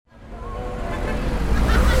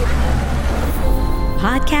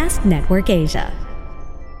Podcast Network Asia.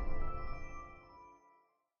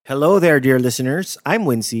 Hello there, dear listeners. I'm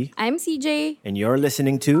Wincy, I'm CJ, and you're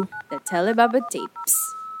listening to the Telebaba Tapes.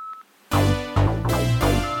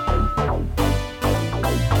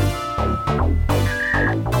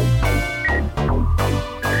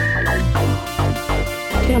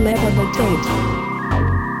 Telebaba Tapes.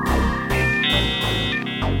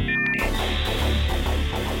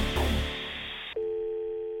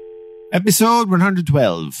 episode 112,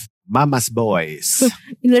 Mama's Boys.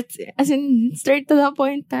 Let's, straight to the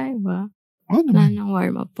point tayo ba? Oh, Wala naman. nang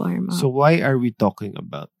warm up. So why are we talking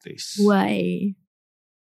about this? Why?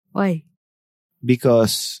 Why?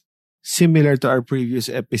 Because similar to our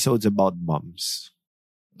previous episodes about moms,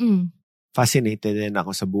 fascinated din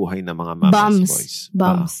ako sa buhay ng mga Mama's Boys.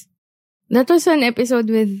 Bums. That was an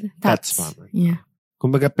episode with That's Tats. Mama. Yeah.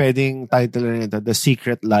 Kumbaga pwedeng title na nito, The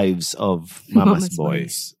Secret Lives of Mama's Mama's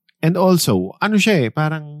Boys. And also, ano siya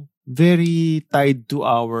parang very tied to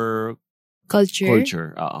our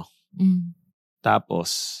culture. Oo. Tapos,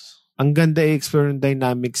 ang ganda i-explore ng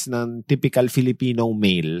dynamics ng typical Filipino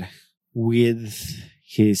male with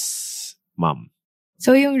his mom.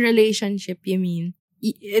 So yung relationship, you mean,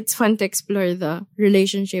 it's fun to explore the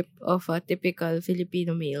relationship of a typical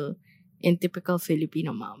Filipino male and typical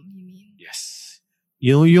Filipino mom, you mean? Yes.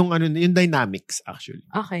 Yung dynamics actually.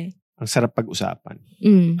 Okay. Ang sarap pag-usapan.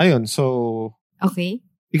 Mm. Ayun, so Okay.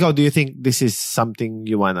 ikaw, do you think this is something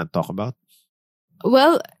you wanna talk about?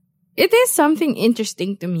 Well, it is something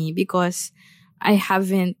interesting to me because I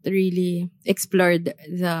haven't really explored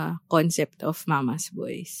the concept of Mama's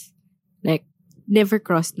Boys. Like, never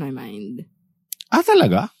crossed my mind. Ah,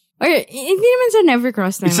 talaga? Or, hindi naman sa never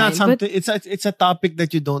crossed my It's not mind. something. It's a topic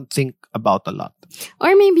that you don't think about a lot. Or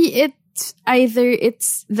maybe it's either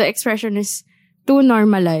the expression is too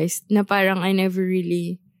normalized na parang I never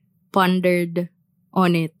really pondered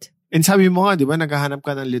on it. And sabi mo nga, di ba, naghahanap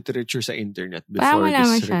ka ng literature sa internet before wala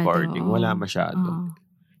this masyado, recording. Wala masyado.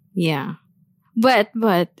 Yeah. But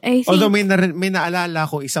I think... Although may naalala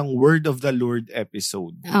ko isang Word of the Lord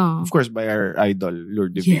episode. Of course, by our idol,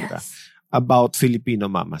 Lord De Vita. Yes. About Filipino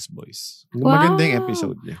Mama's Boys. Wow. Maganda yung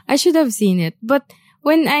episode niya. I should have seen it. But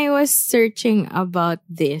when I was searching about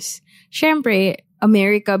this, syempre,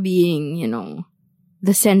 America being,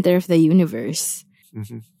 the center of the universe.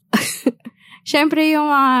 Mm-hmm. Syempre, yung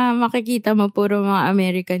mga makikita mo, puro mga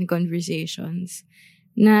American conversations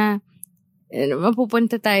na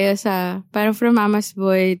mapupunta tayo sa, parang from Mama's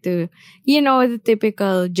Boy to, the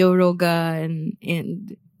typical Joe Rogan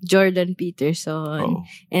and Jordan Peterson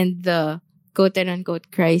and the quote-unquote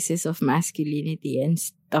crisis of masculinity and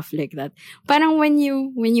stuff like that. Parang when you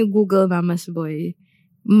Google Mama's Boy,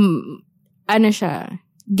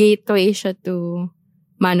 gateway siya to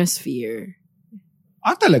manosphere.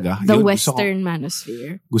 Ah, talaga? The Western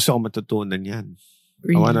manosphere. Gusto ko matutunan yan.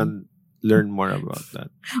 Really? I wanna learn more about that.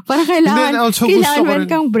 Parang kailangan gusto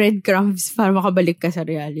kang breadcrumbs para makabalik ka sa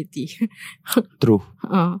reality. True.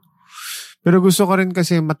 Pero gusto ko rin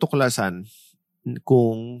kasi matuklasan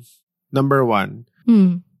kung, number one,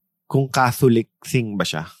 kung Catholic thing ba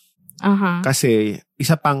siya. Kasi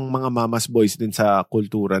isa pang mga Mama's Boys din sa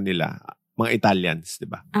kultura nila, mga Italians, di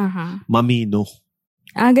ba? Mamino.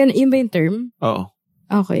 Yun ba yung term? Oo.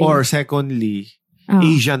 Okay. Or secondly,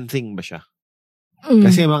 Asian thing ba siya?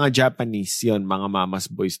 Kasi mga Japanese yun, mga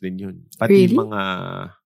Mama's Boys din yun. Pati really? Mga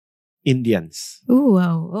Indians. Oh,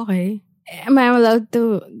 wow. Okay. Am I allowed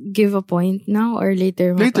to give a point now or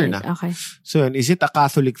later? Later na. Okay. So yun, is it a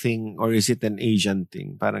Catholic thing or is it an Asian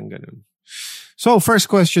thing? Parang ganun. So,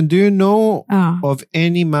 first question, do you know of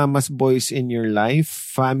any Mama's Boys in your life?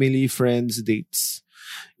 Family, friends, dates?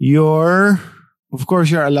 Of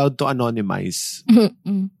course, you're allowed to anonymize.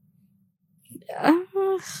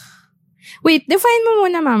 Wait, define mo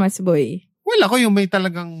muna Mama's Boy. Well, ako yung may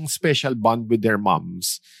talagang special bond with their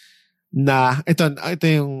moms. Na, ito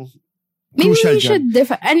yung maybe crucial we should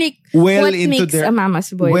define, what makes a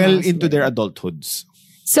Mama's Boy? Into their adulthoods.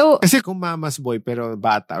 So, kasi kung Mama's Boy, pero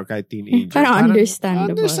bata or kahit teenager. Parang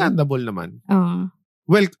understandable. Understandable naman.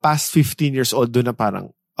 Well, past 15 years old, doon na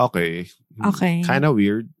parang, okay. Kind of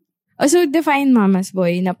weird. So, define Mama's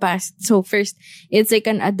Boy na past. So, first, it's like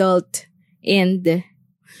an adult and...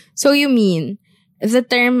 So, you mean, the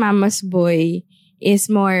term Mama's Boy is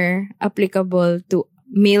more applicable to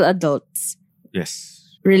male adults? Yes.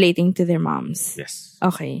 Relating to their moms? Yes.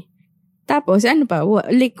 Okay. Tapos, ano pa?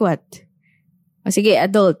 Like what? O sige,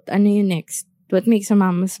 adult. Ano yung next? What makes a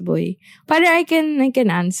Mama's Boy? Para I can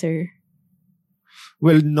answer.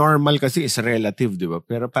 Well, normal kasi is relative, di ba?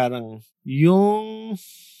 Pero parang yung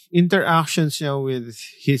interactions niya with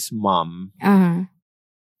his mom,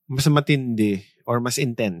 mas matindi or mas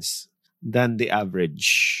intense than the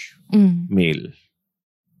average male.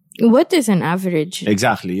 What is an average?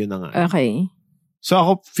 Exactly, yun na nga. Okay. So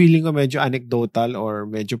ako, feeling ko medyo anecdotal or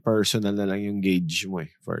medyo personal na lang yung gauge mo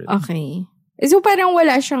for it. Okay. So parang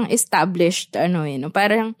wala siyang established,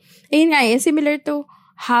 parang, ayun nga, similar to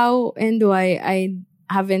how and why I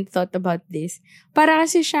haven't thought about this. Para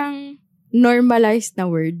kasi siyang normalized na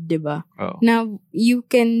word, di ba? Oh. Na you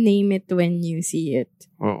can name it when you see it.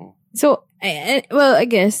 Oh. So, well, I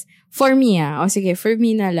guess, for me, for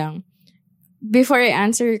me na lang, before I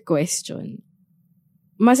answer your question,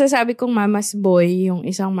 masasabi kong mama's boy, yung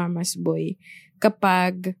isang mama's boy,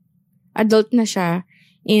 kapag adult na siya,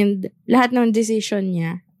 and lahat ng decision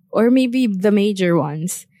niya, or maybe the major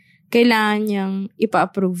ones, kailangan niyang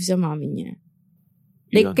ipa-approve sa mommy niya.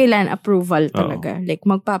 Like, kailangan approval talaga. Like,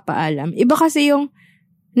 magpapaalam. Iba kasi yung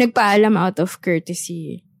nagpaalam out of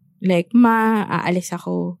courtesy. Like, aalis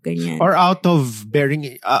ako, ganyan. Or out of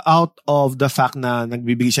the fact na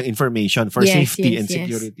nagbibigay siyang information for safety and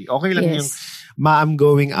security. Okay lang yung, I'm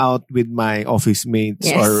going out with my office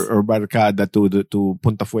mates or barkada to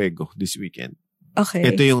Punta Fuego this weekend. Okay.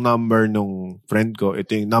 Ito yung number nung friend ko.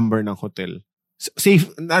 Ito yung number ng hotel. Safe,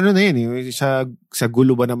 na yun, sa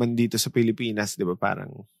gulo ba naman dito sa Pilipinas, di ba?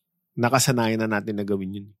 Parang nakasanayan na natin na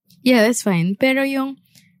gawin yun. Yeah, that's fine. Pero yung,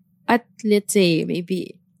 let's say,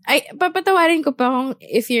 maybe, papatawarin ko pa kung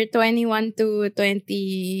if you're 21 to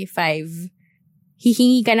 25,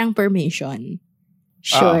 hihingi ka ng permission.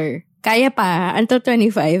 Sure. Kaya pa, until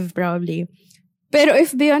 25 probably. Pero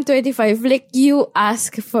if beyond 25, like, you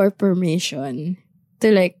ask for permission to,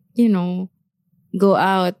 like, go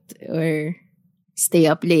out or stay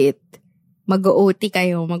up late. Mag-OT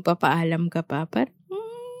kayo, magpapaalam ka pa. Parang,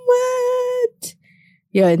 what?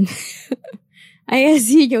 Yun. I guess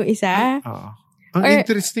yun yung isa. Ang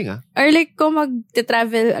interesting, Or like, kung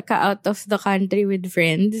mag-travel ka out of the country with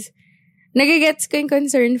friends, nagigets ko yung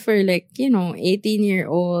concern for, like,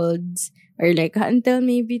 18-year-olds, or like, until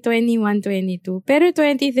maybe 21, 22. Pero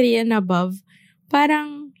 23 and above,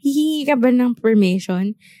 parang, hihingi ka ba ng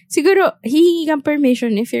permission? Siguro, hihingi ka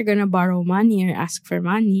permission if you're gonna borrow money or ask for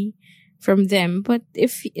money from them. But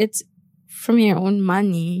if it's from your own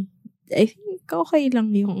money, I think okay lang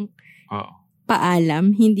yung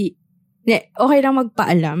paalam. Okay lang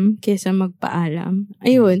magpaalam kaysa magpaalam.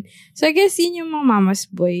 Ayun. So, I guess yun yung mga mama's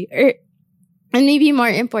boy. And maybe more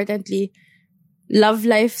importantly, love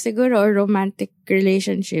life siguro or romantic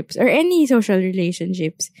relationships or any social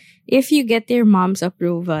relationships, if you get your mom's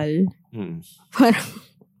approval, parang,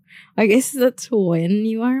 I guess that's when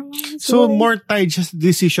you are mom's So, boy. more tied just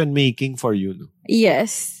decision-making for you, no?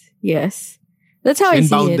 Yes. That's how I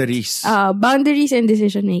see boundaries. it. Boundaries and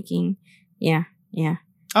decision-making. Yeah.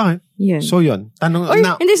 Okay. Yun. So, yun. Tanong,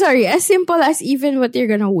 sorry, as simple as even what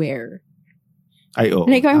you're gonna wear. Ay, oo.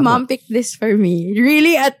 Like, my mom picked this for me.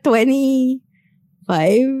 Really, at 25?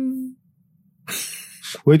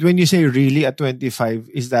 Wait, when you say really at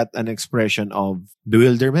 25, is that an expression of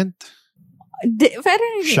bewilderment?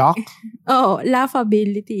 Parang, shock?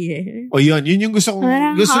 Laughability O yun yung gusto kong,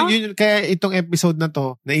 yun, kaya itong episode na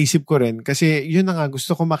to, naisip ko rin, kasi yun na nga,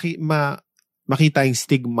 gusto ko makita yung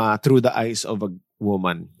stigma through the eyes of a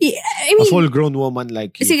woman. I mean, a full-grown woman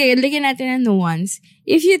like you. Sige, lagyan natin ng nuance.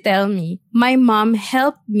 If you tell me, my mom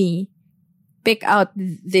helped me pick out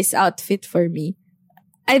this outfit for me,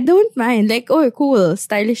 I don't mind. Like, oh, cool.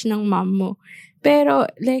 Stylish ng mom mo. Pero,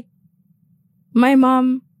 like, my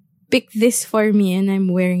mom picked this for me and I'm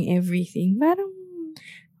wearing everything. Parang,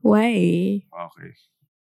 why? Okay.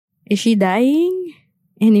 Is she dying?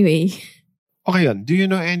 Anyway. Okay yun. Do you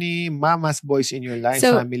know any mama's boys in your life?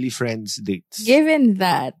 So, family, friends, dates? Given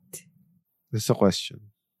that. That's the question.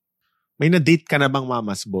 May na-date ka na bang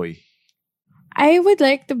mama's boy? I would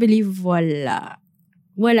like to believe wala.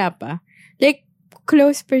 Wala pa. Like,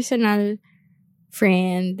 close personal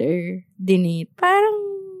friend or dinate. Parang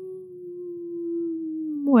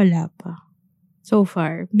wala pa. So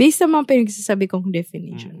far. Based on mga pinagsasabi kong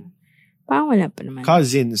definition. Parang wala pa naman.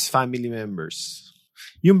 Cousins, family members.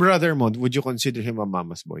 Yung brother mo, would you consider him a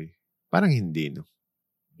mama's boy? Parang hindi, no?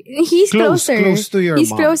 He's closer. Close to your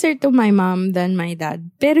He's mom. Closer to my mom than my dad.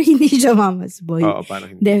 Pero hindi siya mama's boy. Oo,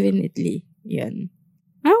 parang hindi. Definitely. Yan.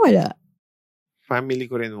 Wala. Family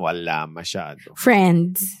ko rin wala masyado.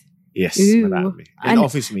 Friends. Yes, marami. And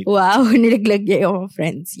office mate. Wow, nilaglag niya yung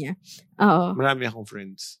friends niya. Oo. Marami akong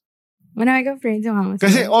friends. Marami akong friends yung mama's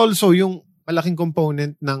Kasi boy. also, yung malaking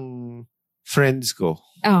component ng friends ko,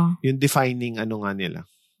 yung defining ano nga nila.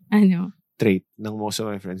 Ano? Trait ng most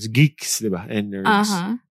of my friends. Geeks, di ba? And nerds.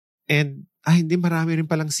 And, hindi marami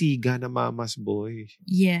rin palang siga na mama's boy.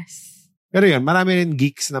 Yes. Pero yun, marami rin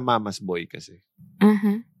geeks na mama's boy kasi.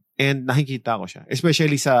 Uh-huh. And nakikita ko siya.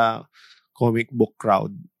 Especially sa comic book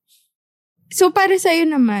crowd. So, para sa'yo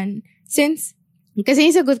naman, kasi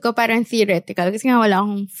yung sagot ko parang theoretical kasi nga wala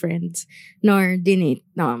akong friends nor dinate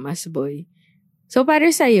na mama's boy. So,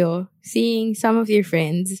 para sa'yo, seeing some of your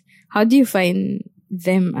friends, how do you find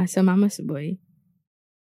them as a mama's boy?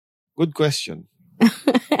 Good question.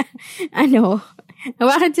 Ano?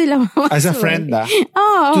 Bakit sila mama's as a boy? friend,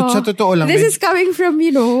 Oh. Sa totoo lang. This is coming from,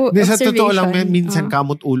 observation. Sa totoo lang, minsan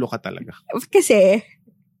kamot ulo ka talaga. Kasi?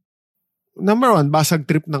 Number one, basag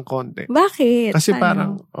trip ng konti. Bakit? Kasi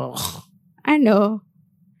parang, Ano?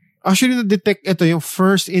 Actually, na-detect ito, yung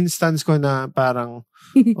first instance ko na parang,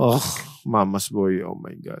 mama's boy, oh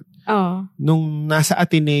my God. Oh. Nung nasa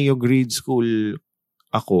Ateneo grade school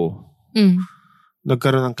ako,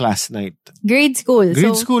 nagkaroon ng class night. Grade school?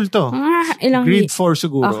 Grade school to. Ilang grade 4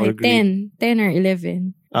 siguro. Okay, 10 or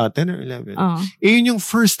 11. 10 or 11. Oh. Yun yung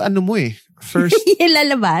first First,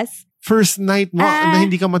 lalabas? first night mo na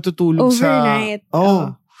hindi ka matutulog overnight.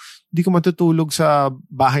 Hindi ka matutulog sa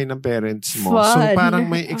bahay ng parents mo. Fun. So parang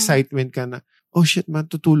may excitement ka na, oh shit,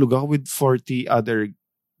 matutulog ako with 40 other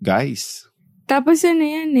guys. Tapos ano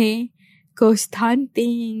yan ghost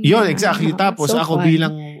hunting. Yun, exactly. Tapos so ako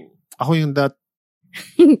fun. ako yung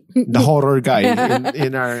the horror guy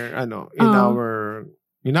in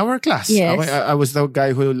our class. Yes. I was the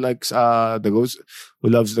guy who likes who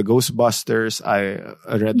loves the Ghostbusters. I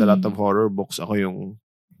read a lot of horror books. Ako yung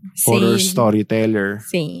horror storyteller.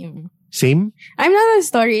 Same? I'm not a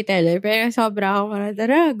storyteller, pero sobra ako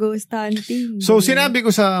tara, ghost hunting. So, sinabi ko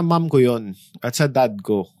sa mom ko yon at sa dad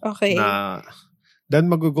ko. Okay. Na dad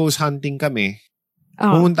mag-ghost hunting kami.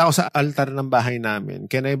 Pumunta ako sa altar ng bahay namin.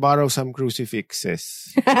 Can I borrow some crucifixes?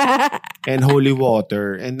 And holy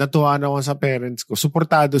water. And natuwa na ako sa parents ko.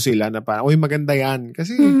 Suportado sila na parang, uy, maganda yan.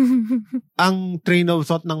 Kasi ang train of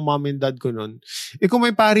thought ng mom and dad ko nun, kung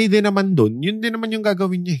may pari din naman dun, yun din naman yung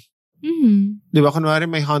gagawin niya. Di ba? Kunwari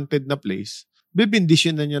may haunted na place,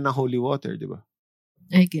 bibindisyon na niya ng holy water, di ba?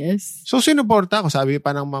 I guess. So, sinuporta ako. Sabi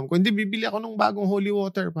pa ng mom ko, hindi, bibili ako ng bagong holy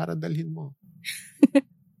water para dalhin mo.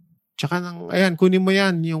 Tsaka kunin mo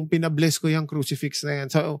yan, yung pinabless ko yung crucifix na yan.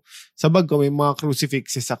 So, sa bag ko, may mga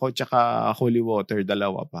crucifixes ako, tsaka holy water,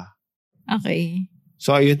 dalawa pa. Okay.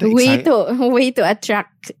 So, ayun. Way to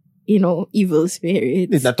attract, evil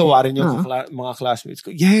spirits. Natuwa rin yung mga classmates ko.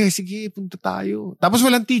 Yeah, sige, punta tayo. Tapos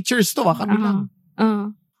walang teachers to, kami lang.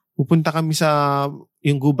 Pupunta kami sa,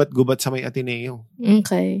 yung gubat-gubat sa may Ateneo.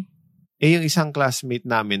 Okay. Yung isang classmate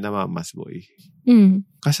namin na mama's boy.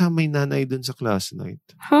 Kasama yung nanay dun sa class night.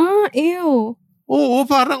 Ew. Oo,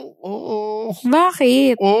 parang, oo.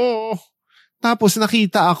 Bakit? Oo. Tapos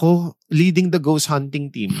nakita ako leading the ghost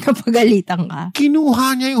hunting team. Kapagalitan ka.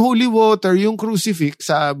 Kinuha niya yung holy water, yung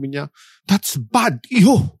crucifix, sabi niya, that's bad.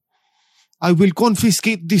 Iyo. I will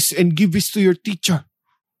confiscate this and give this to your teacher.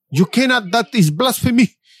 You cannot, that is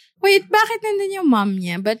blasphemy. Wait, bakit nandun yung mom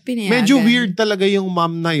niya? Ba't pinayagan? Medyo weird talaga yung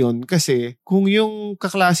mom na yun kasi kung yung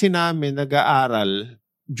kaklase namin nag-aaral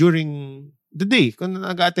during the day, kung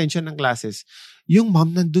nag-attend siya ng classes, yung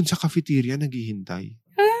mom nandun sa cafeteria naghihintay.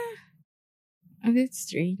 That's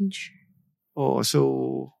strange. Oh,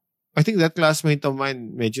 so I think that classmate of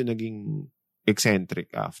mine medyo naging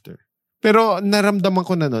eccentric after. Pero naramdaman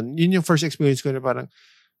ko na nun, yun yung first experience ko na parang,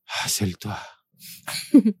 hassle to .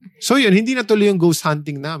 So yun, hindi na tuloy yung ghost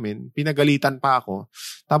hunting namin. Pinagalitan pa ako.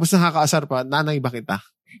 Tapos nakakaasar pa, nanay ba kita?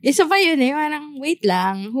 Isa pa yun parang, wait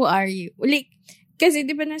lang, who are you? Like, kasi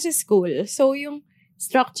di ba nasa school, so yung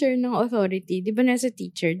structure ng authority, di ba nasa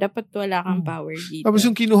teacher, dapat wala kang power dito. Tapos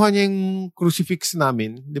yung kinuha niya yung crucifix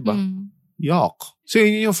namin, di ba? Yuck. So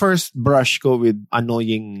yun yung first brush ko with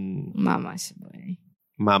annoying mama's boy.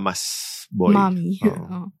 Mommy.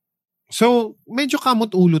 So, medyo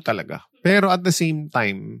kamot ulo talaga. Pero at the same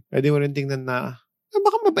time, pwede mo rin tingnan na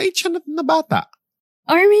baka mabait siya na bata.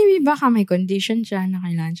 Or maybe baka may condition siya na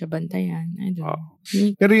kailangan siya bantayan. I don't know.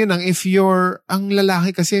 Pero yun ang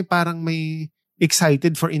lalaki kasi parang may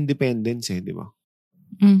excited for independence di ba?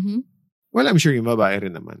 Mm-hmm. Well, I'm sure yung babae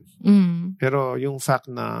rin naman. Pero yung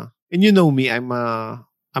fact na, and you know me, I'm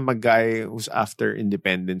a guy who's after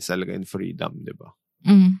independence talaga and freedom, di ba?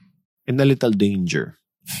 And a little danger.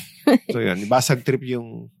 So yun, basag trip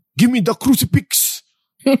yung, give me the crucifix!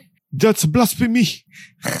 That's blasphemy!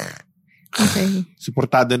 Okay.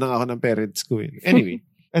 Suportado na ako ng parents ko . Anyway,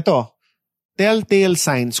 ito, telltale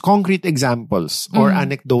signs, concrete examples, or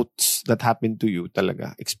anecdotes that happen to you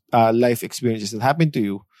talaga, life experiences that happen to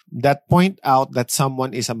you, that point out that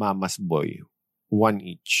someone is a mama's boy. One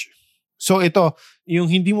each. So ito, yung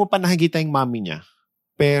hindi mo pa nakikita yung mami niya,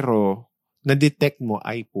 pero na-detect mo,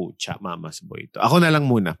 ay pucha, mama's boy to. Ako na lang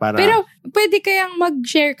muna. Pero pwede kayang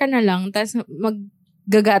mag-share ka na lang, tapos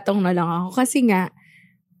maggagatong na lang ako. Kasi nga,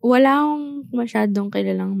 wala akong masyadong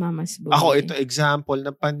kilalang mama's boy. Ako, ito example,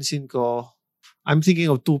 napansin ko, I'm thinking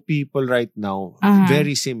of 2 people right now,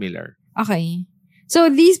 very similar. Okay. So,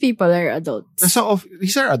 these people are adults?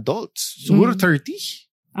 These are adults. Siguro 30.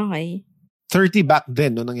 Okay. 30 back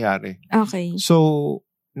then, no nangyari. Okay. So,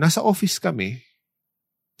 nasa office kami,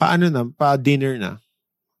 pa-dinner na.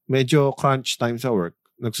 Medyo crunch time sa work.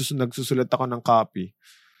 Nagsusulat ako ng copy.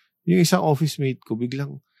 Yung isang office mate ko,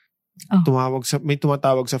 biglang may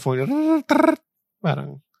tumatawag sa phone.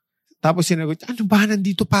 Parang, tapos sinagot, ano ba,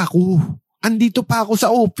 nandito pa ako sa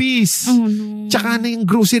office. Oh, no. Tsaka na yung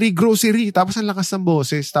grocery. Tapos ang lakas ng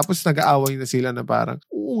boses. Tapos nag-aaway na sila na parang,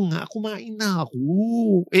 oo nga, kumain na ako.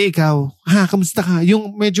 Ikaw, kamusta ka?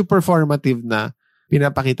 Yung medyo performative na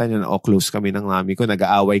pinapakita niya na, close kami ng mami ko.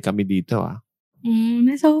 Nag-aaway kami dito,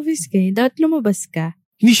 Nasa office kayo. Dapat lumabas ka.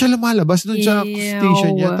 Hindi siya lumalabas doon sa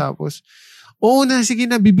station niya. Tapos, sige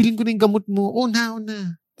na, bibiling ko na yung gamot mo. Na.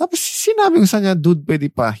 Tapos sinabi ko sa niya, dude, pwede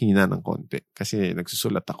pa hina ng konti. Kasi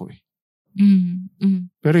nagsusulat ako eh.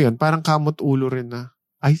 Pero yun, parang kamot ulo rin na.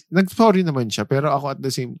 Nag-sorry naman siya. Pero ako at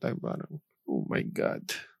the same time, parang, oh my God.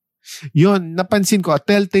 Yun, napansin ko, a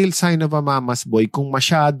telltale sign of a mama's boy, kung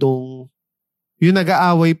masyadong yung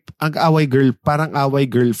nag-aaway girl, parang away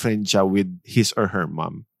girlfriend siya with his or her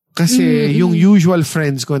mom. Kasi yung usual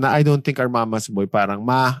friends ko na I don't think are mama's boy, parang,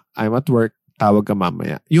 I'm at work, tawag ka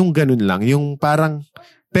mamaya. Yung ganun lang. Yung parang,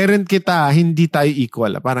 parent kita, hindi tayo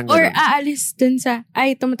equal. Parang ganun. Or aalis dun sa,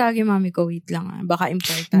 tumatawag yung mami ko, wait lang baka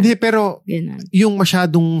important. Hindi, pero ganun. Yung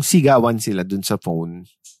masyadong sigawan sila dun sa phone,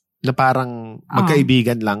 na parang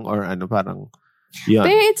magkaibigan lang or parang, yun.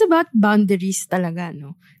 Pero it's about boundaries talaga,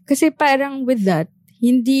 no? Kasi parang with that,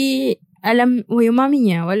 hindi yung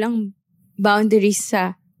mami niya, walang boundaries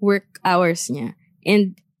sa work hours niya.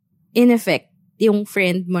 And in effect, yung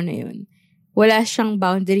friend mo na yun, wala siyang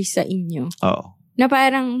boundaries sa inyo. Oo. Na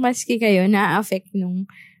parang maski kayo, na-affect nung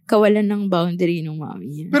kawalan ng boundary ng mami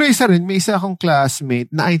niya. Pero may isa akong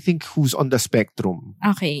classmate na I think who's on the spectrum.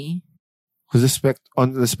 Okay. Who's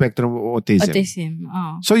on the spectrum of autism.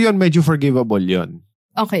 So yun, medyo forgivable yun.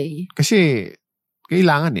 Okay. Kasi,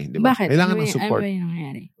 kailangan di ba? Bakit? Kailangan ng support. Ano ba yung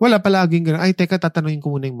nangyari? Wala, palaging gano'n. Teka, tatanungin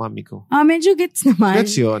ko muna yung mami ko. Medyo gets naman.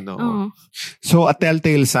 Gets yun, no? So, a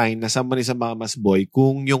telltale sign na someone is a mama's boy,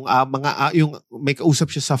 kung yung yung may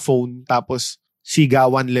kausap siya sa phone, tapos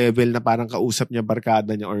sigawan level na parang kausap niya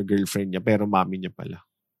barkada niya or girlfriend niya, pero mami niya pala.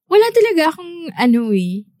 Wala talaga akong,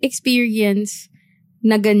 experience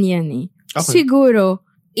na ganyan eh. Okay. Siguro,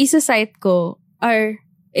 isa-cite ko are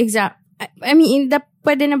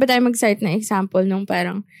pwede na ba tayo mag-cite na example nung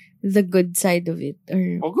parang the good side of it? Or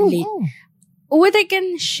go. What I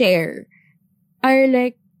can share are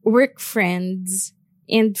like work friends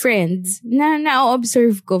and friends na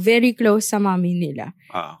na-observe ko very close sa mami nila.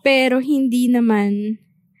 Pero hindi naman,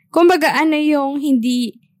 kumbaga yung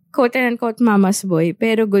hindi quote-unquote mama's boy,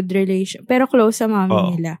 pero good relation, pero close sa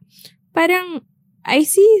mami nila. Parang, I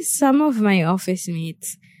see some of my office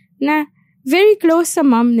mates na very close sa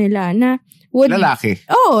mom nila na lalaki.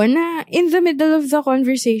 Na in the middle of the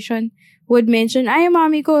conversation would mention,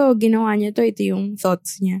 mami ko, ginawa niya to, ito yung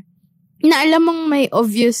thoughts niya. Na alam mong may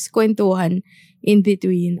obvious kwentuhan in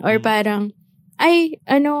between. Or parang,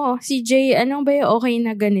 CJ, anong ba yung okay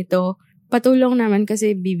na ganito? Patulong naman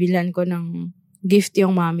kasi bibilan ko ng gift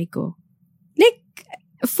yung mami ko. Like,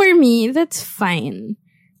 for me, that's fine.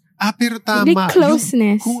 Pero tama. Like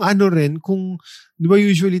closeness. Kung di ba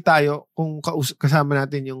usually tayo, kung kasama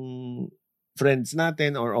natin yung friends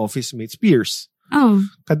natin or office mates, peers.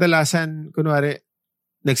 Kadalasan, kunwari,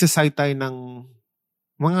 nagsasite tayo ng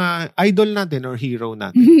mga idol natin or hero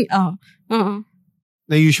natin.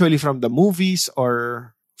 Na usually from the movies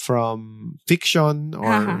or from fiction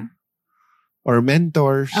or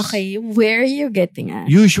mentors. Okay, where are you getting at?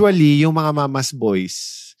 Usually, yung mga mama's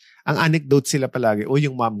boys, ang anecdote sila palagi,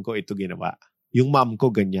 yung mom ko ito ginawa. Yung mom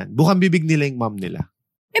ko ganyan. Bukang bibig nila yung mom nila.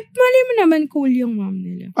 Mali mo naman cool yung mom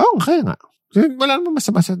nila. Kaya nga. Wala naman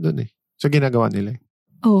masabasa doon sa ginagawa nila.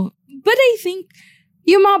 But I think,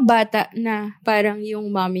 yung mga bata na parang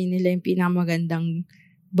yung mommy nila yung pinamagandang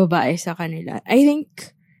babae sa kanila, I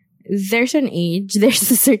think there's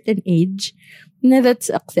a certain age na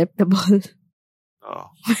that's acceptable.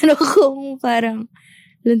 Pero kung parang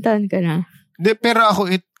lantaon ka na. Pero ako,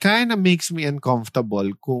 it kind of makes me uncomfortable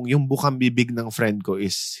kung yung bukang bibig ng friend ko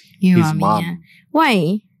is yung his mom. Niya.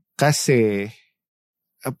 Why? Kasi,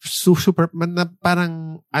 super, na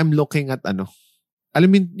parang I'm looking at alam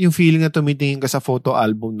mo yung feeling na tumitingin ka sa photo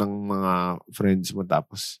album ng mga friends mo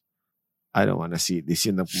tapos I don't wanna see this.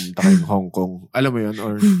 Yun na pumunta kayong Hong Kong. Alam mo yun?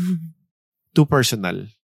 Or too personal.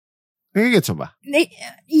 Nagigets mo ba?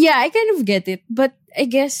 Yeah, I kind of get it. But I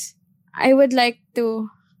guess I would like to...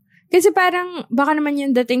 Kasi parang baka naman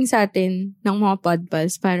yung dating sa atin ng mga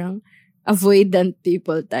podpals, parang avoidant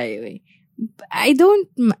people tayo eh.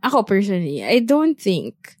 Ako personally, I don't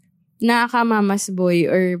think nakakamamas boy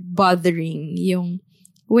or bothering yung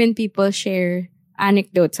when people share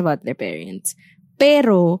anecdotes about their parents.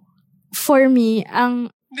 Pero, for me,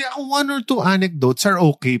 Hindi, one or two anecdotes are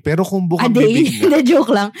okay, pero kung bukang bibig na. The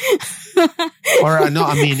joke lang. Or a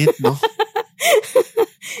minute, no?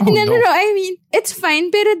 No, I mean, it's fine,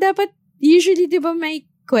 pero dapat, usually, di ba may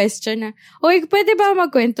question na, pwede ba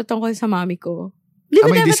magkwento tungkol sa mami ko? Di ba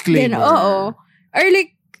may dapat disclaimer. Oo. Or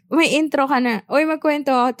like, may intro ka na,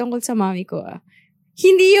 magkwento ako tungkol sa mami ko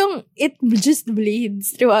Hindi yung, it just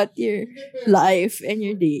bleeds throughout your life and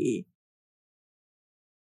your day.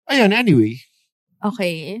 Ayun, anyway.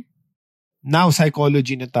 Okay. Now,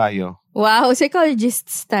 psychology na tayo. Wow,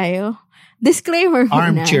 psychologists tayo. Disclaimer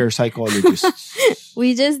muna. Armchair psychologists.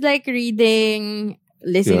 We just like reading,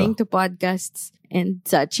 listening to podcasts and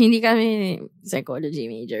such. Hindi kami psychology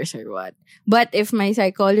majors or what. But if my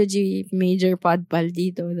psychology major podpal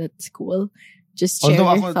dito, that's cool. Just share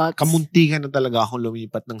your thoughts. Kamuntikan na talaga akong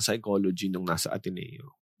lumipat ng psychology nung nasa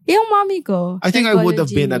Ateneo. Yung mommy ko. I think I would have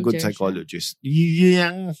been a good psychologist.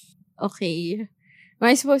 Okay. Am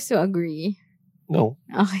I supposed to agree? No.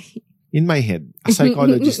 Okay. In my head. A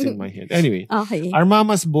psychologist in my head. Anyway. Okay. Are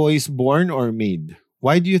mama's boys born or made?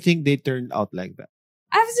 Why do you think they turned out like that?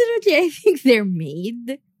 Absolutely, I think they're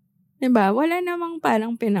made. Diba? Wala namang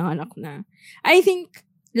parang pinanganak na. I think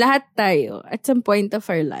lahat tayo, at some point of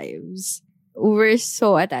our lives, we're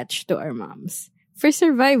so attached to our moms. For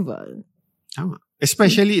survival. Tama.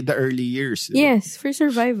 Especially the early years. Yes, for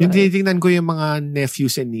survival. Yung tinitingnan ko yung mga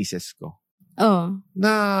nephews and nieces ko. Oh.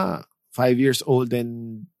 Na 5 years old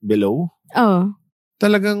and below. Oh.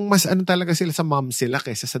 Talagang mas talaga sila sa mom sila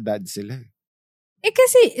kaysa sa dad sila.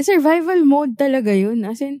 Kasi survival mode talaga yun.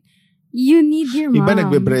 As in, you need your mom. Iba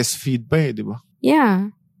nagbe-breastfeed pa di ba?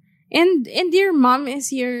 Yeah. And your mom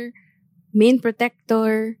is your main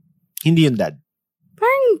protector. Hindi yung dad.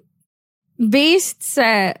 Parang based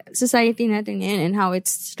sa society natin ngayon and how it's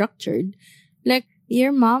structured, like, your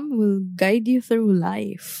mom will guide you through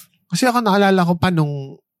life. Kasi ako naalala ko pa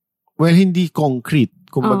nung, hindi concrete.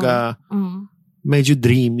 Kumbaga, medyo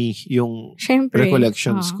dreamy yung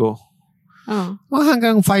recollections ko.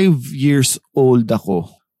 Hanggang 5 years old ako,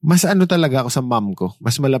 mas talaga ako sa mom ko.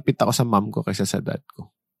 Mas malapit ako sa mom ko kaysa sa dad ko.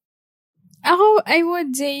 Ako, I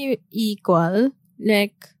would say equal.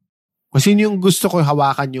 Like, kasi yung gusto ko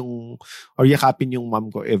hawakan or yakapin yung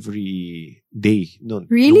mom ko every day noon.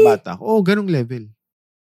 Really? Yung bata. Ganong level.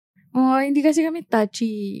 Hindi kasi kami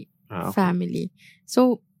touchy family.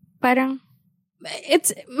 So, parang,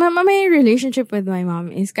 my relationship with my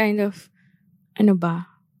mom is kind of,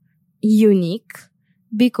 unique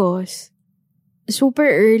because super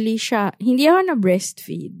early siya. Hindi ako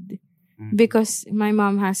na-breastfeed because my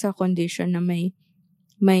mom has a condition na may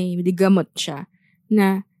gamot siya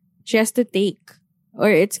na she has to take or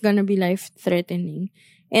it's gonna be life-threatening.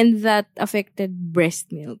 And that affected breast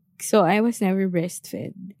milk. So, I was never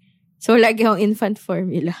breastfed. So, lagi akong infant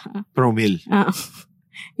formula. Promil.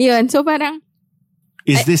 Yun. So, parang...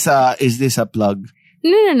 Is this a plug?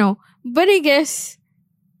 No. But I guess,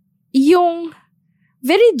 yung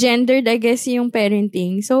very gendered, I guess, yung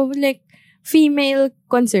parenting. So, like, female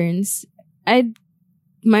concerns,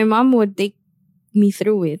 my mom would take me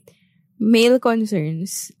through it. Male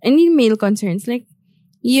concerns, like,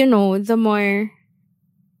 the more,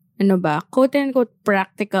 quote-unquote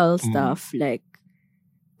practical stuff, like,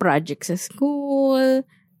 projects sa school,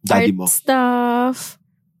 daddy art mo. Stuff,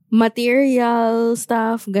 material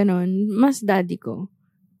stuff, ganon. Mas daddy ko.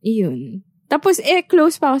 Iyon. Tapos,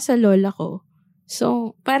 close pa ako sa lola ko.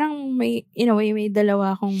 So, parang in a way, may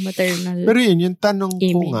dalawa akong maternal Pero yun, yung tanong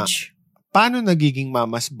image. ko nga, paano nagiging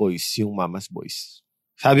mama's boys yung mama's boys?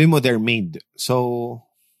 Sabi mo, they're made. So...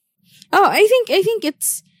 I think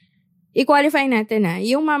it's, i-qualify natin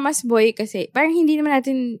yung mama's boy kasi, parang hindi naman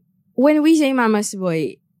natin, when we say mama's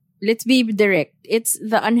boy, let's be direct. It's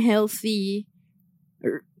the unhealthy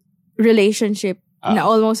relationship na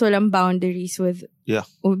almost walang boundaries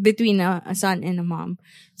between a son and a mom.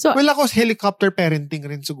 So, ako, helicopter parenting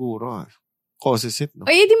rin siguro. Causes it, no?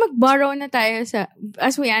 Di mag-borrow na tayo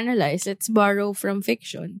as we analyze, let's borrow from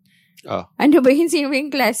fiction. Ano ba sino ba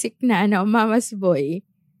yung classic na mama's boy?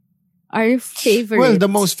 Our favorite. Well,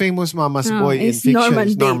 the most famous mama's boy in fiction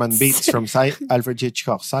is Norman Bates from Alfred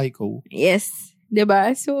Hitchcock's Psycho. Yes.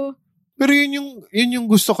 Diba? So, Pero yun yung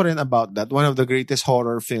gusto ko rin about that. One of the greatest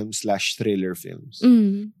horror films / thriller films.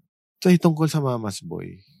 Ito ay tungkol sa Mama's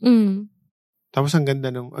Boy. Tapos ang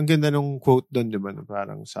ganda nung quote doon, di ba? Na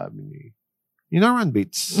parang sabi ni Norman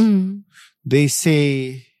Bates. They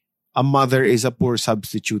say, a mother is a poor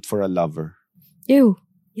substitute for a lover. Ew.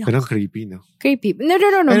 Yeah. Pero creepy, no? Creepy. No.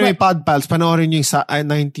 Anyway, Pod Pals, panoorin yung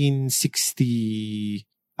 1960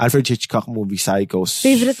 Alfred Hitchcock movie, Psychos.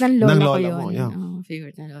 Favorite ng lola ko yun. Mo, yeah.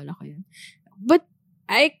 Favorite ng lola ko yun. But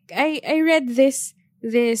I read this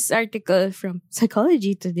article from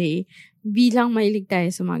Psychology Today bilang mahilig tayo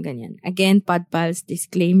sa mga ganyan. Again, Pod Pals,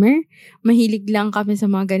 disclaimer. Mahilig lang kami sa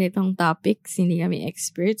mga ganitong topics. Hindi kami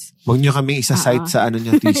experts. Huwag nyo kami isa-cite sa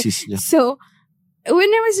thesis niya. So, when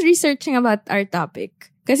I was researching about our topic,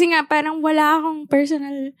 kasi nga parang wala akong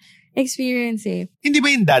personal experience eh. Hindi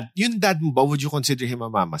ba yung dad mo ba, would you consider him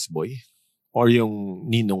a mama's boy? Or yung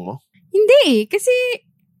ninong mo? Hindi, kasi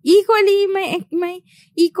equally may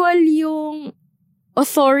equal yung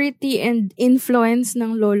authority and influence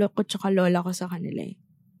ng lolo ko tsaka lola ko sa kanila eh.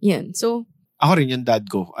 Yan. So, ako rin yung dad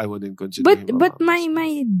ko, I wouldn't consider him a But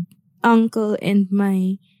my uncle and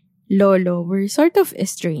my lolo were sort of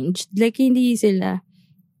estranged. Like, hindi sila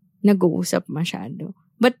nag-uusap masyado.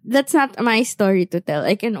 But that's not my story to tell.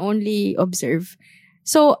 I can only observe.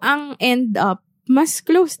 So, ang end up, mas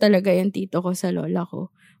close talaga yung tito ko sa lola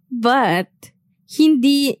ko. But,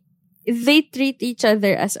 they treat each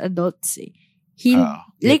other as adults eh.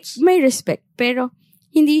 Like, may respect. Pero,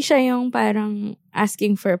 hindi siya yung parang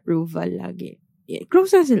asking for approval lagi. Yeah,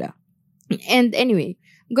 close na sila. And anyway,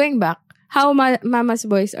 going back, how Mama's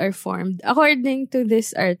Boys are formed. According to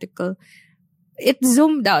this article, it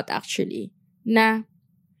zoomed out actually, na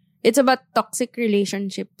it's about toxic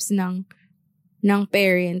relationships ng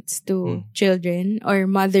parents to children or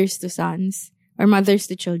mothers to sons or mothers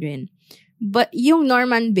to children. But yung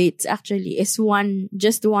Norman Bates actually is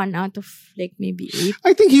just one out of like maybe 8.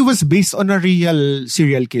 I think he was based on a real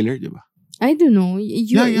serial killer, di ba? I don't know.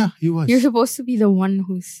 Yeah, he was. You're supposed to be the one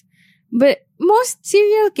who's... But most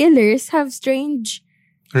serial killers have strange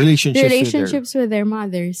relationships with their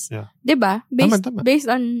mothers. Yeah. Diba? Based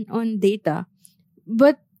on data.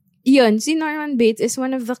 But yun, si Norman Bates is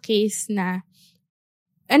one of the case na,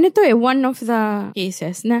 one of the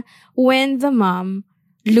cases na when the mom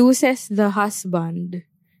loses the husband.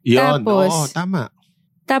 Yun, tama.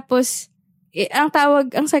 Tapos,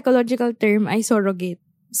 ang psychological term ay surrogate.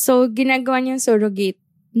 So, ginagawa niyang surrogate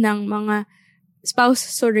ng mga spouse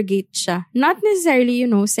surrogate siya. Not necessarily,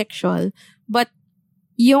 sexual, but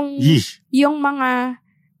yung mga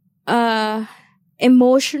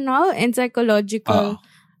emotional and psychological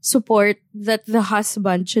support that the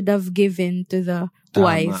husband should have given to the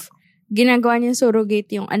wife. Ginagawa niya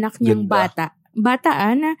surrogate yung anak niyang bata. Na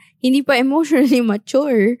hindi pa emotionally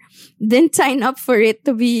mature. Then sign up for it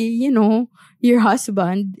to be, your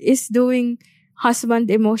husband is doing husband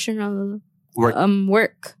emotional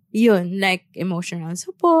work. Yun, like emotional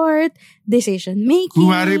support, decision making.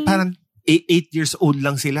 Kumari parang 8 years old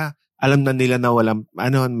lang sila. Alam na nila na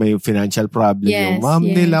may financial problem yung mom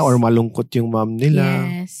nila or malungkot yung mom nila.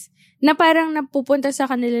 Yes. Na parang napupunta sa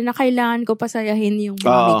kanila na kailangan ko pasayahin yung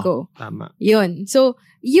mommy ko. Tama. Yun. So,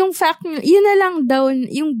 yung fact, yun na lang daw,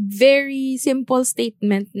 yung very simple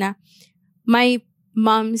statement na my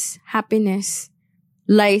mom's happiness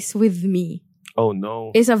lies with me. Oh, no.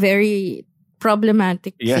 Is a very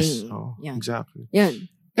problematic thing. Yes. Exactly. Yan.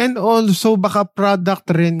 And also, baka product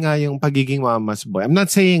rin nga yung pagiging mama's boy. I'm not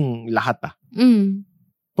saying lahat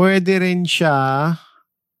Pwede rin siya,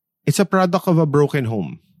 it's a product of a broken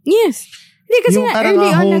home. Yes. Hindi kasi yung nga early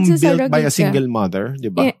on home built by a ka. single mother, di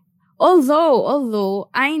ba? Although,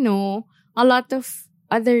 I know a lot of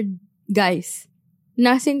other guys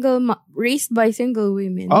na raised by single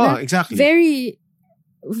women. Exactly. Very,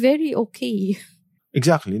 very okay.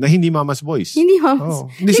 Exactly. Na hindi mama's boys. Hindi mama's.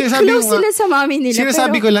 Hindi close sila sa mami nila.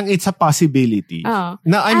 Sinasabi ko lang, it's a possibility.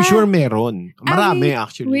 Na I'm sure meron. Marami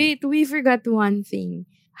actually. Wait, we forgot one thing.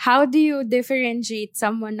 How do you differentiate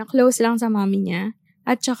someone na close lang sa mami niya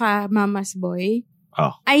at saka mama's boy?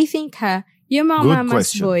 I think yung mga good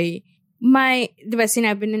mama's question. boy, di ba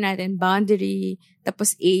sinabi na natin, boundary,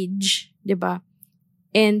 tapos age, di ba?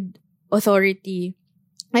 And authority.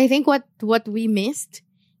 I think what we missed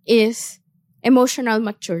is emotional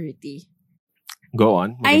maturity. Go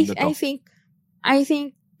on. I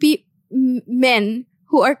think men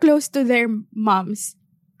who are close to their moms,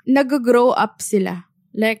 nag-grow up sila.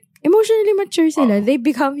 Like, emotionally mature sila. They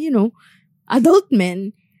become, adult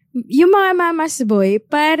men. Yung mga mama's boy,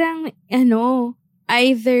 parang,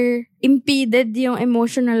 either impeded yung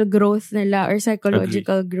emotional growth nila or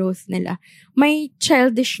psychological growth nila. May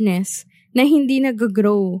childishness na hindi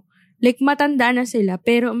nag-grow. Like, matanda na sila,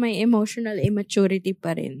 pero may emotional immaturity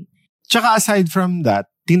pa rin. Tsaka aside from that,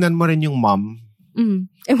 tingnan mo rin yung mom.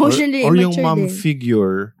 Emotionally or immature yung mom din.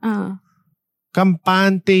 figure.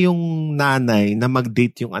 Kampante yung nanay na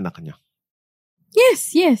mag-date yung anak niya.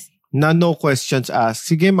 Yes, yes. Na no questions asked.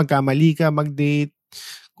 Sige, magkamali ka, mag-date.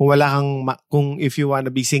 Kung wala kang, kung if you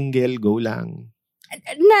wanna be single, go lang.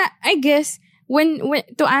 Na, I guess, when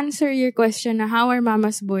to answer your question na how are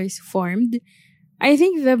Mama's Boys formed, I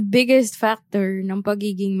think the biggest factor ng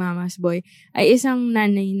pagiging Mama's Boy ay isang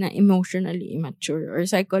nanay na emotionally immature or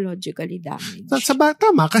psychologically damaged.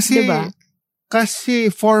 Tama, kasi, diba? Kasi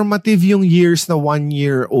formative yung years na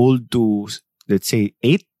 1-year-old to, let's say,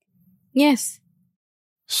 8. Yes.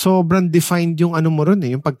 Sobrang defined yung ano mo ron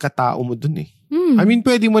yung pagkatao mo dun I mean,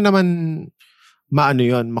 pwede mo naman maano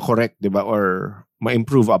yun, makorek, di ba? Or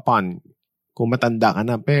ma-improve upon kung matanda ka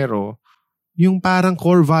na. Pero, yung parang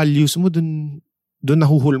core values mo dun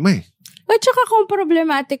nahuhulma At saka kung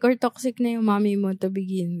problematic or toxic na yung mommy mo to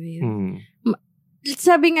begin with.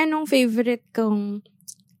 Sabi nga nung favorite kong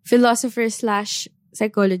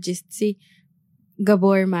philosopher/psychologist, si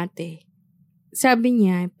Gabor Mate. Sabi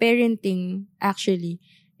niya, parenting actually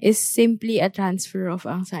is simply a transfer of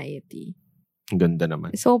anxiety. Ganda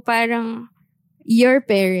naman. So parang your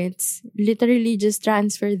parents literally just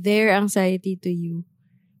transfer their anxiety to you.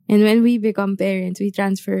 And when we become parents, we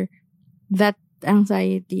transfer that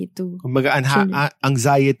anxiety to... Kumbaga,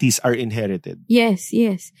 anxieties are inherited. Yes,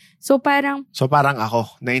 yes. So parang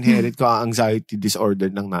ako, na-inherit ko ang anxiety disorder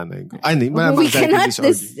ng nanay ko. Ay, we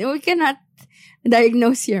cannot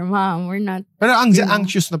diagnose your mom. We're not... Pero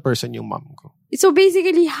anxious na person yung mom ko. So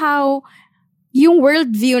basically, how yung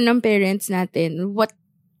worldview ng parents natin, yung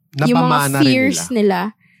mga fears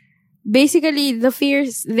nila, basically, their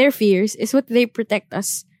fears is what they protect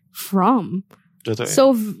us from. Totoo.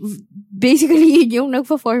 So, basically, yun yung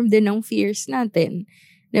nagpa-form din ng fears natin.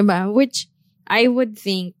 Diba? Which, I would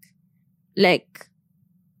think, like,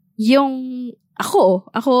 yung ako,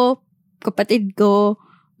 kapatid ko,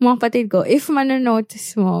 mga kapatid ko, if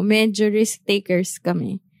mananotice mo, medyo risk takers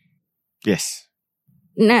kami. Yes.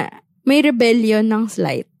 Na, may rebellion ng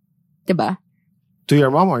slight. Diba? To your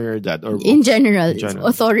mom or your dad? Or in general.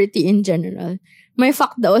 Authority in general. May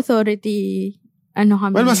fuck the authority kami.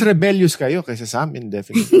 Well, mas rebellious kayo kaysa sa amin,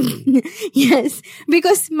 definitely. Yes.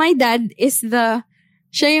 Because my dad is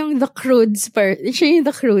siya yung the crudes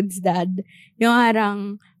dad. Yung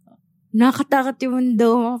harang, nakatakot yung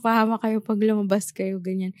mundo, mapahama kayo pag lumabas kayo,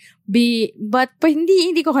 ganyan. But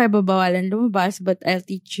hindi ko kaya babawalan lumabas, but I'll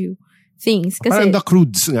teach you things. Kasi, parang the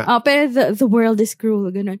crudes nga. Pero the world is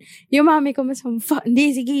cruel, ganun. Yung mami ko mas,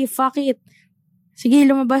 sige, fuck it. Sige,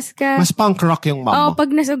 lumabas ka. Mas punk rock yung mama.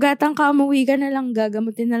 Pag nasugatan ka, umuwi ka na lang,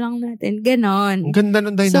 gagamutin na lang natin. Ganon. Ang ganda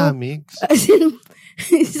ng dynamics. So,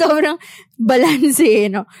 sobrang balance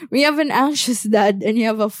no? We have an anxious dad and you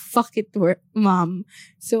have a fuck it mom.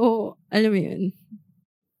 So, alam mo yun.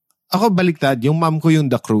 Ako baliktad, yung mom ko yung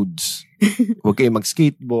the crudes. Huwag kayo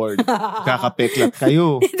mag-skateboard. Kakapeklat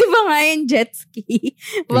kayo. Di ba nga yung jet ski?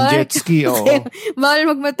 Yung jet ski, oo. Bawal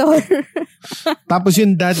magmotor. Tapos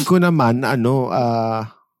yung dad ko naman,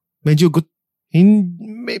 medyo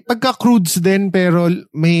may pagka-crudes din, pero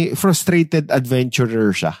may frustrated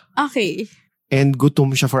adventurer siya. Okay. And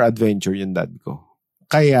gutom siya for adventure yung dad ko.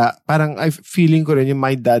 Kaya, parang feeling ko rin yung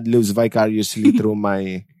my dad lives vicariously through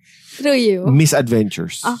my... Through you?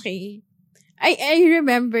 Misadventures. Okay. I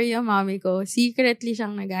remember yung mommy ko, secretly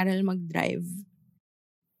siyang nag-aral mag-drive.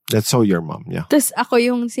 That's so your mom, yeah. Tapos ako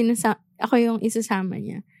yung isasama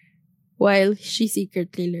niya while she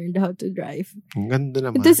secretly learned how to drive. Ang ganda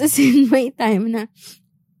naman. Tapos as in may time na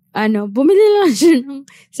bumili lang siya ng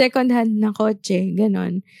second hand na kotse,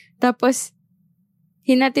 ganon. Tapos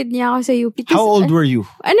hinatid niya ako sa UP. How old were you?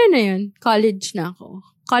 Ano na yun? College na ako.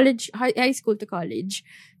 High school to college.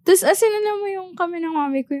 Tapos as in, alam mo yung kami ng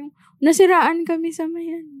mami ko, yung nasiraan kami sa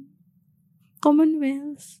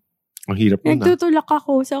Commonwealth. Ang hirap na. Nagtutulak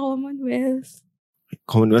ako sa Commonwealth.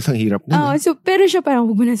 Commonwealth, ang hirap na. So, pero siya parang,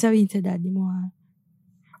 huwag mo na sabihin sa daddy mo, ha?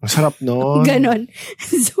 Ang sarap nun. Ganon.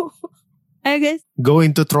 So, I guess. Go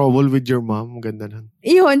into trouble with your mom. Ganda nun.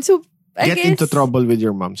 Yun. So, Get into trouble with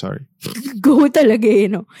your mom, sorry. Go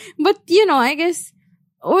talaga, But, I guess,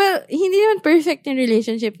 well, hindi naman perfect yung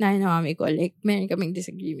relationship na yung mami ko. Like, meron kaming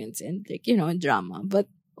disagreements and like, drama. But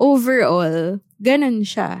overall, ganun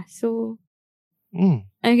siya. So,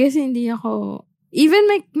 I guess hindi ako... Even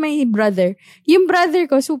my brother. Yung brother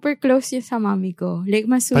ko, super close niya sa mami ko. Like,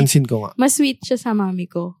 mas sweet. Pansin ko nga. Mas sweet siya sa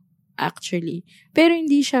mami ko, actually. Pero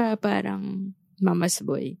hindi siya parang mama's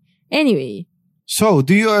boy. Anyway, So,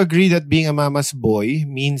 do you agree that being a mama's boy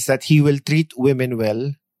means that he will treat women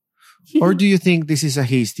well? Or do you think this is a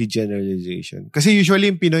hasty generalization? Kasi usually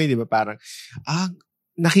in Pinoy, di ba, parang,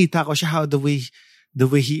 nakita ko siya how the way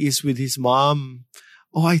he is with his mom.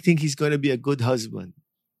 Oh, I think he's gonna be a good husband.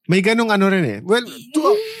 May ganong ano rin eh. Well,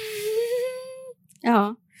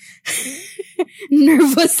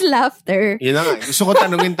 nervous laughter. Yun na nga. Gusto ko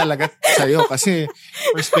tanungin talaga sa'yo kasi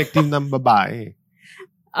perspective ng babae.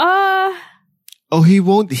 Oh, he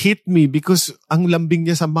won't hit me because ang lambing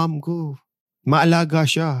niya sa mom ko. Maalaga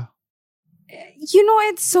siya. You know,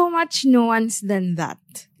 it's so much nuanced than that.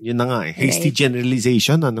 Yun na nga eh. Hasty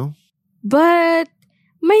generalization, ano? But,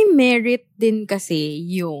 may merit din kasi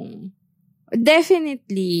yung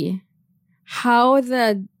definitely how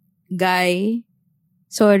the guy,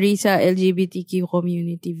 sorry sa LGBTQ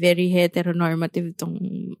community, very heteronormative itong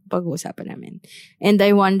pag-uusapan namin. And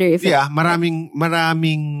I wonder if... Yeah, maraming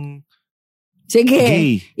sige,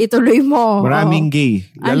 gay. Ituloy mo. Maraming gay.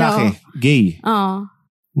 Lalaki. Gay.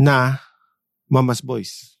 Na mama's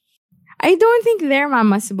boys. I don't think they're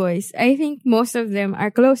mama's boys. I think most of them are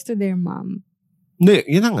close to their mom. Hindi,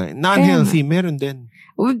 yun na nga. Non-healthy, meron din.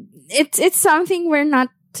 It's something we're not,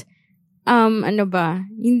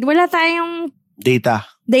 wala tayong data.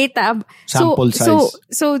 Sample size.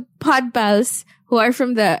 So pod pals who are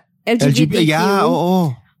from the LGBTQ. Yeah,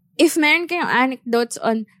 oo. If meron kayong anecdotes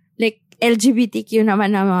on like LGBTQ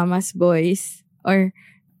naman na mama's boys or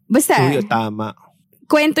basta. So, tama.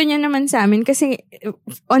 Kwento nyo naman sa amin kasi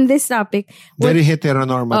on this topic. Very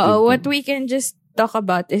heteronormative. What we can just talk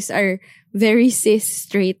about is our very cis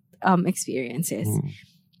straight experiences.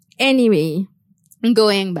 Anyway,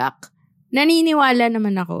 going back, naniniwala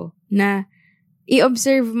naman ako na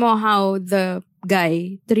i-observe mo how the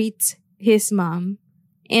guy treats his mom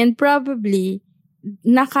and probably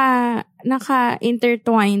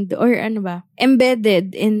naka-intertwined or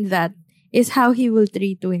embedded in that is how he will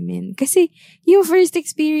treat women. Kasi yung first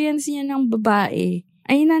experience niya ng babae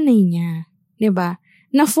ay nanay niya. Diba?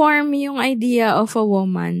 Na-form yung idea of a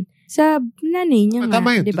woman sa nanay niya nga.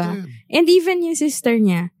 Diba? And even yung sister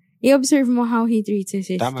niya, i-observe mo how he treats his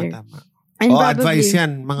sister. Tama. And advice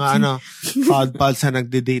yan. Mga pod-pals na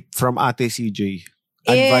nagde-date from Ate CJ.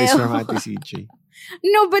 Advice from Ate CJ.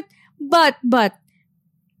 No, but,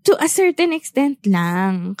 to a certain extent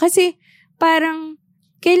lang. Kasi, parang,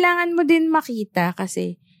 kailangan mo din makita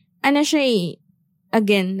kasi, siya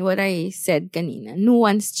again, what I said kanina,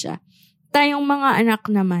 nuanced siya. Tayong mga anak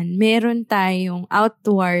naman, meron tayong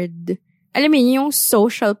outward, alam mo yung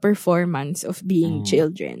social performance of being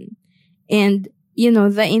children. And,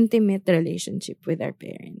 the intimate relationship with our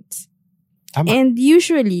parents. Tama. And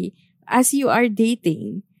usually, as you are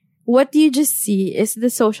dating, what you just see is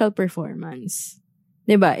the social performance.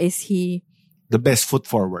 Diba? Is he the best foot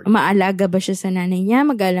forward? Maalaga ba siya sa nanay niya?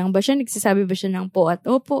 Magalang ba siya? Nagsasabi ba siya ng po at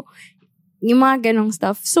opo? Yung mga ganong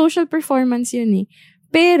stuff. Social performance yun eh.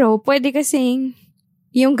 Pero, pwede kasing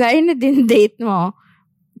yung guy na din-date mo,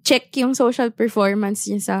 check yung social performance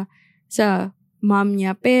niya sa mom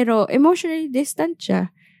niya. Pero, emotionally distant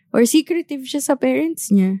siya. Or secretive siya sa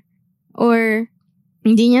parents niya. Or,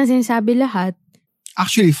 hindi niya sinasabi lahat.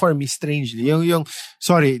 Actually, for me, strangely,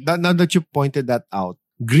 sorry, now that you pointed that out,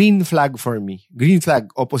 green flag for me. Green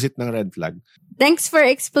flag, opposite ng red flag. Thanks for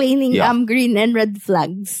explaining green and red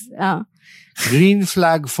flags. Green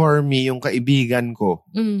flag for me, yung kaibigan ko,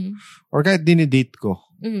 or kahit dinidate ko,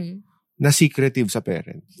 na secretive sa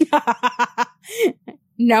parents.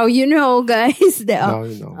 Now you know, guys. Now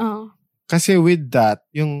you know. Kasi with that,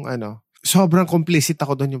 yung sobrang complicit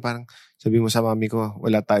ako doon, yung parang, sabi mo sa mami ko,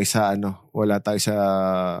 wala tayo sa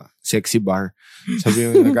sexy bar. Sabi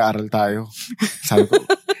mo, nag-aaral tayo. Sabi ko,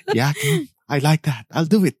 yeah, I like that. I'll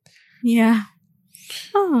do it. Yeah.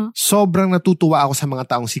 Sobrang natutuwa ako sa mga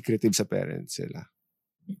taong secretive sa parents sila.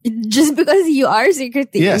 Just because you are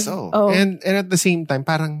secretive? Yes, And at the same time,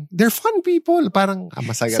 parang, they're fun people. Parang,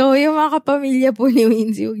 masaya. So, yung mga kapamilya po ni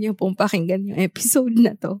Winzy, huwag niyo pong pakinggan yung episode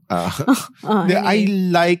na to. Anyway. I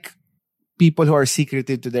like people who are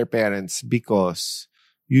secretive to their parents because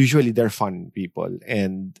usually they're fun people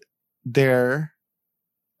and they're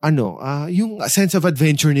yung sense of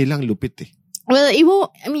adventure nilang lupit eh. Well,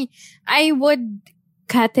 I would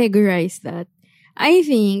categorize that. I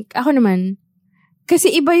think, ako naman,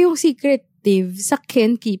 kasi iba yung secretive sa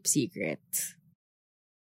can keep secrets.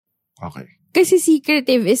 Okay. Kasi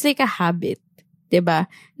secretive is like a habit, diba?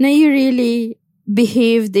 Na you really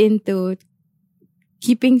behaved into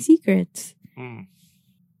keeping secrets.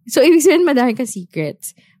 So, ibig sabihin, madami ka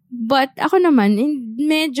secrets. But, ako naman,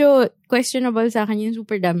 medyo questionable sa akin yung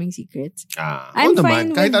super daming secrets. I'm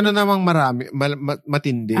fine naman. Kahit ano namang marami,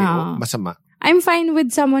 matindi o masama. I'm fine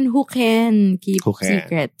with someone who can keep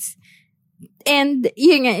secrets. And,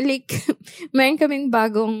 yun nga, like, mayroon kaming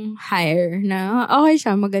bagong hire na okay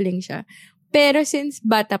siya, magaling siya. Pero since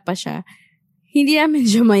bata pa siya, hindi namin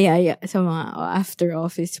siya mayaya sa mga after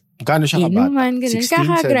office. Kano siya kabata? 16,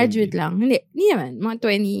 kaka-graduate lang. Hindi naman. Mga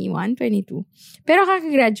 21, 22. Pero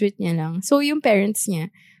kaka-graduate niya lang. So, yung parents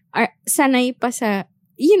niya, sanay pa sa,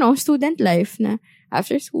 student life na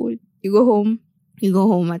after school, you go home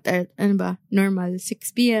at normal,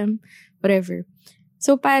 6 p.m., whatever.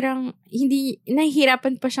 So, parang,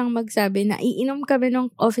 nahihirapan pa siyang magsabi na, iinom kami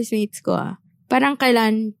ng office mates ko, Parang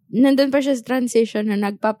nandun pa siya sa transition na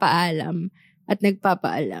nagpapaalam at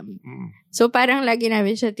nagpapaalam. So, parang lagi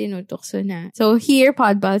namin siya tinutukso na. So, here,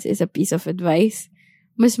 Podballs is a piece of advice.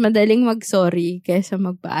 Mas madaling mag-sorry kaysa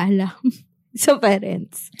magpaalam sa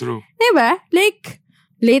parents. True. Diba? Like,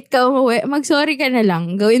 late ka umuwi, mag-sorry ka na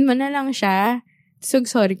lang. Gawin mo na lang siya, so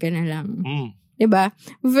sorry ka na lang. Diba?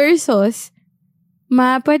 Versus,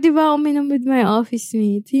 pwede ba ako minom with my office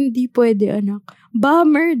mates? Hindi pwede, anak.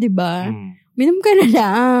 Bummer, diba? Minom ka na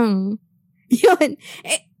lang. Yun.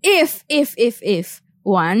 If,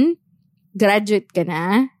 one, graduate ka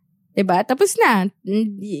na, diba? Tapos na,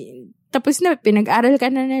 pinag-aral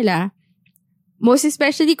ka na nila. Most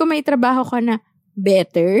especially kung may trabaho ka na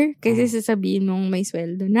better, kasi sasabihin mong may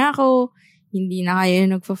sweldo na ako, hindi na kayo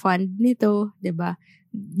nagfa-fund nito, diba?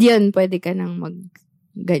 Diyan, pwede ka nang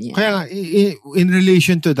ganyan. Kaya nga, in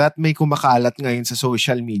relation to that, may kumakalat ngayon sa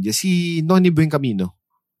social media. Si Noni Buencamino.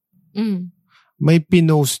 May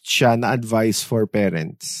pinost siya na advice for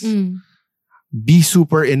parents. Be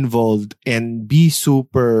super involved and be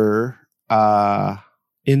super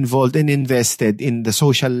involved and invested in the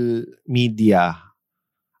social media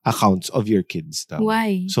accounts of your kids.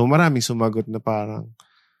 Why? So maraming sumagot na parang,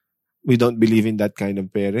 we don't believe in that kind of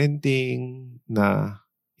parenting, na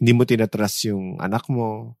hindi mo tinatrust yung anak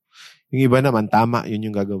mo. Yung iba naman, tama, yun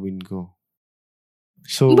yung gagawin ko.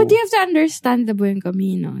 So, but you have to understand the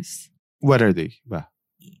Buencaminos. What are they ba?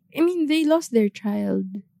 I mean, they lost their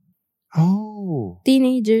child. Oh.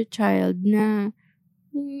 Teenager child na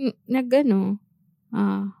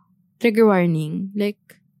trigger warning.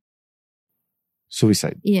 Like,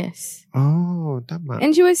 suicide? Yes. Oh, tama.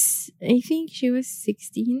 And I think she was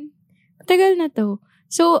 16. Tagal na to.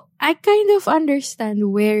 So, I kind of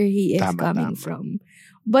understand where he is coming from.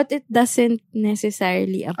 But it doesn't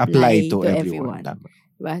necessarily apply to everyone.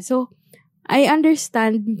 Diba? So, I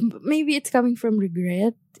understand. Maybe it's coming from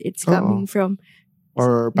regret. It's coming from...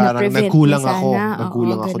 Or parang nagkulang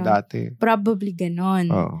ako dati. Probably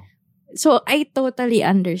ganon. So, I totally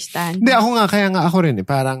understand. Hindi, kaya ako rin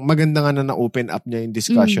Parang maganda nga na open up niya yung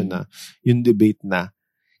discussion na, yung debate na,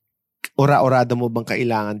 ora-orada mo bang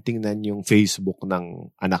kailangan tingnan yung Facebook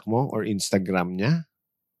ng anak mo or Instagram niya?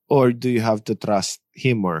 Or do you have to trust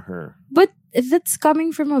him or her? But that's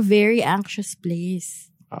coming from a very anxious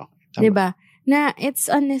place. Diba? Na it's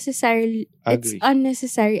unnecessary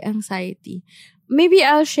anxiety. Maybe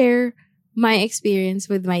I'll share my experience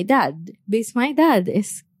with my dad. Because my dad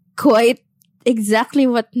is quite exactly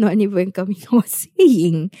what Noni Buencamino was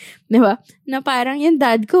saying. Diba? Na parang yung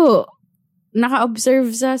dad ko,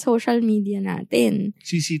 naka-observe sa social media natin.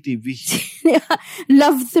 CCTV.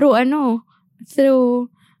 Love through through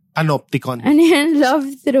Panopticon.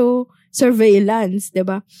 Love through surveillance,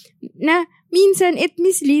 diba? Na minsan it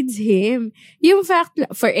misleads him. Yung fact,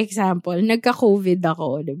 for example, nagka-COVID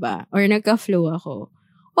ako, diba? Or nagka-flu ako.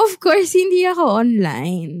 Of course, hindi ako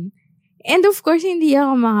online. And of course, hindi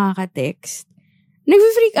ako makaka-text.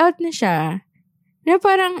 Nag-freak out na siya. Na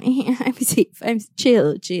parang, I'm safe, I'm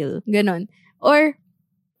chill. Ganon. Or,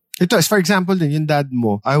 ito, for example din, yung dad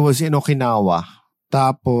mo, I was in Okinawa.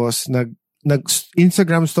 Tapos,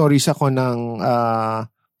 nag-Instagram stories ako ng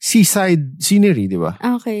seaside scenery, di ba?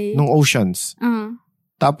 Okay. Nung oceans.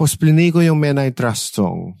 Tapos, plinay ko yung Men I Trust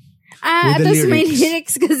song. Tapos may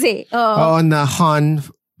lyrics kasi. Oo, na, Han,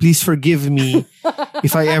 please forgive me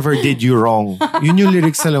if I ever did you wrong. Yun yung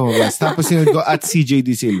lyrics na lumabas. Tapos yun go at CJ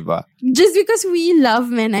De Silva. Just because we love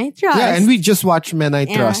Men I Trust. Yeah, and we just watched Men I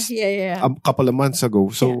Trust a couple of months ago.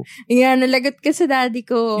 So, yeah, nalagot ka sa daddy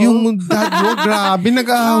ko. Yung dad mo, grabe,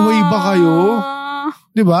 nag-aaway ba kayo?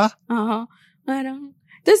 Di ba? Parang,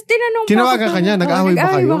 tapos tinanong tinawagan ka niya, nag-aaway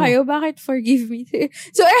ba kayo? Bakit forgive me?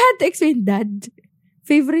 So, I had to explain, Dad,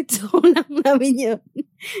 favorite song lang namin yun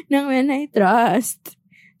ng Men I Trust.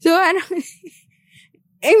 So, I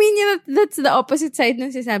mean, that's the opposite side ng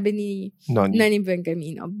sinasabi ni Noni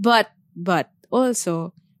Buencamino. But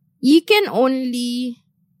also, you can only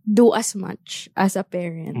do as much as a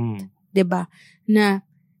parent. Diba? Na,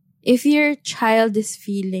 if your child is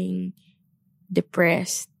feeling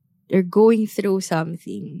depressed, you're going through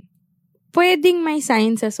something, pwedeng may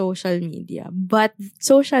sign sa social media, but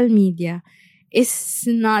social media is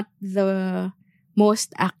not the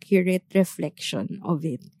most accurate reflection of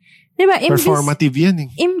it. Diba? Performative yan eh.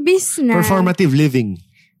 Imbis na... Performative living.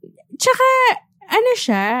 Tsaka, ano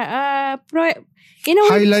siya,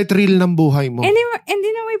 highlight reel ng buhay mo. And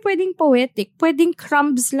in a way, pwedeng poetic. Pwedeng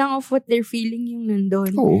crumbs lang of what they're feeling yung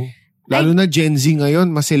nandun. Oo. Lalo na Gen Z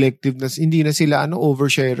ngayon, mas selective na. Hindi na sila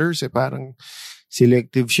oversharers eh. Parang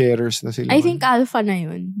selective sharers na sila. I think alpha na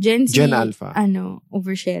yun. Gen Alpha.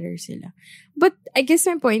 Oversharer sila. But I guess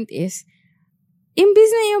my point is,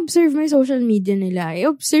 imbis na i-observe mo yung social media nila,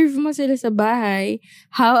 i-observe mo sila sa bahay.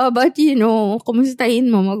 How about,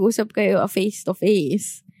 kumustahin mo, mag-usap kayo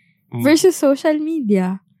face-to-face versus social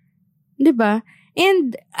media. Diba?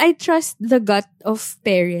 And I trust the gut of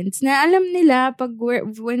parents na alam nila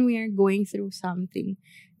when we are going through something,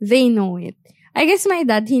 they know it. I guess my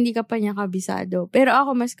dad, hindi ka pa niya kabisado. Pero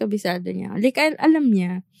ako mas kabisado niya. Like, alam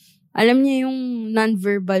niya. Alam niya yung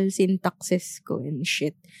non-verbal syntaxes ko and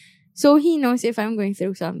shit. So, he knows if I'm going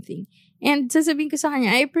through something. And sasabihin ko sa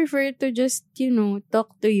kanya, I prefer to just,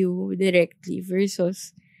 talk to you directly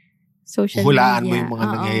versus social Hulaan media. Hulaan mo yung mga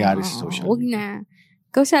nangyayari sa social media. Huwag na.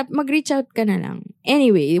 Mag-reach out ka na lang.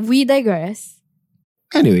 Anyway, we digress.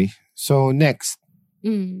 Anyway, so next.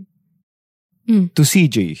 To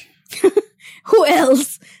CJ. Who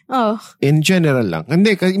else? Oh. In general lang.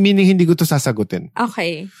 Hindi, meaning hindi ko to sasagutin.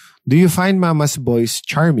 Okay. Do you find mama's boys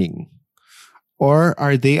charming? Or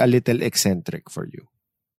are they a little eccentric for you?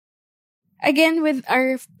 Again, with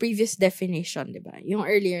our previous definition, diba? Yung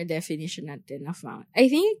earlier definition natin na found. I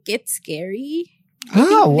think it's scary. I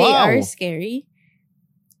think they are scary.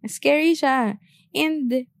 Scary siya.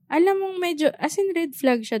 And, alam mong medyo, as in red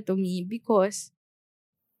flag siya to me because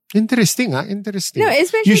interesting. No,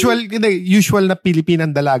 especially usual na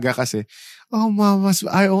Pilipinan dalaga kasi. Oh,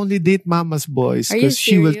 I only date mama's boys because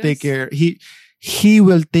she will take care. He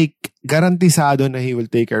will take, garantisado na he will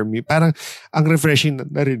take care of me. Parang ang refreshing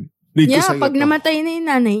na rin. Yeah, pag namatay na yung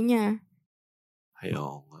nanay niya.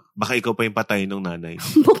 Ayaw nga. Baka ikaw pa yung patay ng nanay.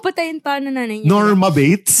 Pagpatayin pa ng nanay niya. Norma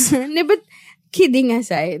Bates? But kidding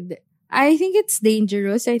aside, I think it's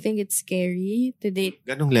dangerous. I think it's scary to date.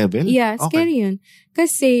 Ganong level? Yeah, scary yun.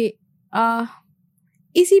 Kasi,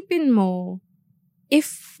 isipin mo,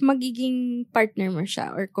 if magiging partner mo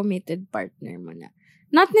siya or committed partner mo na,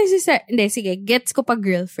 not necessarily, hindi, sige, gets ko pa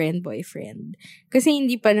girlfriend, boyfriend. Kasi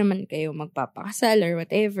hindi pa naman kayo magpapakasal or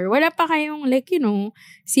whatever. Wala pa kayong,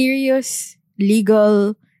 serious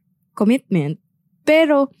legal commitment.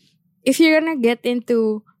 Pero, if you're gonna get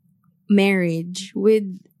into marriage with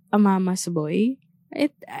a mama's boy,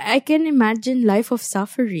 I can imagine life of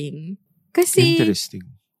suffering. Kasi interesting.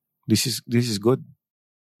 This is good.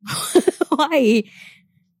 Why?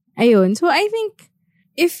 Ayun. So I think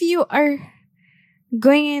if you are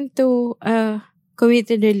going into a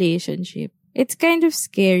committed relationship, it's kind of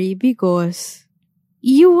scary because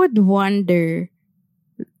you would wonder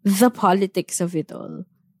the politics of it all.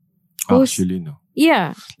 Actually, no.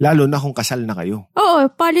 Yeah. Lalo na kung kasal na kayo.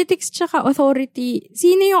 Oo, politics tsaka authority.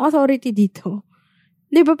 Sino yung authority dito?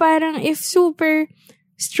 Di ba parang if super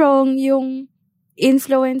strong yung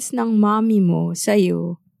influence ng mommy mo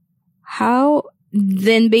sa'yo,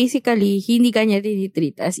 then basically, hindi ka niya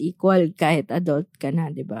tinitreat as equal kahit adult ka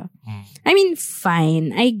na, di ba? I mean,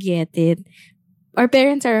 fine. I get it. Our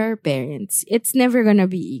parents are our parents. It's never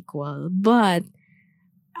gonna be equal. But,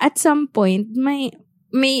 at some point, may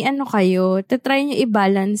kayo, tatry nyo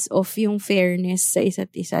i-balance off yung fairness sa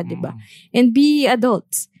isa't isa, diba? And be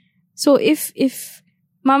adults. So, if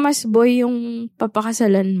mama's boy yung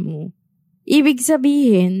papakasalan mo, ibig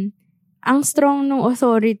sabihin, ang strong ng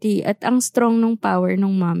authority at ang strong ng power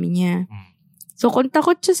ng mami niya. So, kung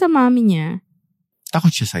takot siya sa mami niya,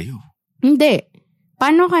 takot siya sa'yo. Hindi.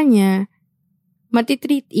 Paano ka niya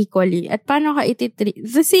matitreat equally? At paano ka ititreat?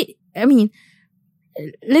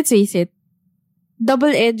 Let's face it,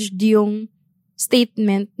 double-edged yung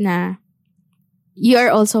statement na you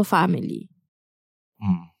are also family.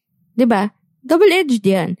 Diba? Double-edged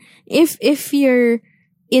yan. If your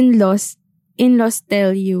in-laws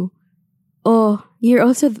tell you, oh, you're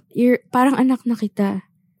parang anak na kita.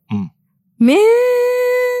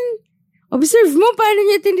 Man! Observe mo paano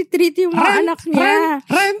niya tinitreat yung mga anak niya.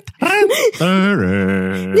 Rent!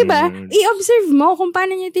 Diba? I-observe mo kung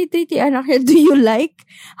paano niya tinitreat yung anak niya. Do you like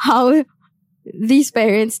how these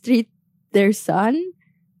parents treat their son?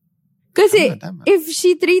 Kasi, if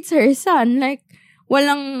she treats her son like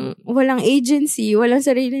walang agency, walang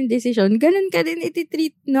sariling decision, ganun ka din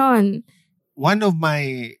ititreat nun. One of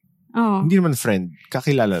my, hindi naman friend,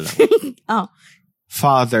 kakilala lang.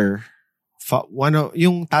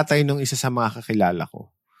 yung tatay nung isa sa mga kakilala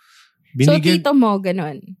ko. So, tito mo,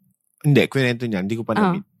 ganun? Hindi, kwento niya. Hindi ko pa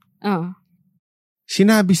na-meet.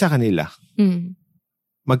 Sinabi sa kanila,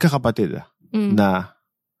 magkakapatid na,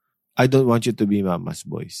 I don't want you to be mama's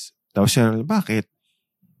boys. Tapos siya, bakit?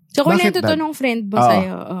 So, kung ito to nung friend mo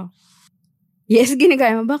sa'yo, yes,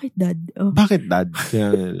 ginagaya mo, bakit dad? Bakit dad?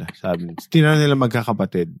 Tinanong nila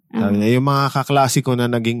magkakapatid. Sabi nila, yung mga kaklasiko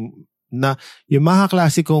yung mga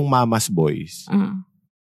kaklasiko mama's boys,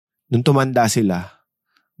 nung tumanda sila,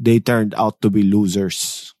 they turned out to be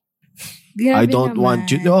losers. Grabe I don't naman. want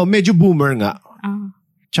you. Medyo boomer nga.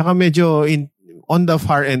 Tsaka medyo on the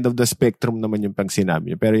far end of the spectrum naman yung pang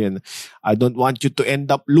sinabi niya. Pero yun, I don't want you to end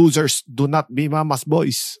up losers. Do not be mama's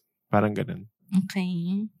boys. Parang ganun.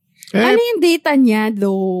 Okay. Ano yung data niya,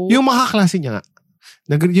 though? Yung mga klase niya nga.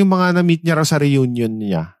 Yung mga na-meet niya raw sa reunion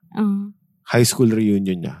niya. High school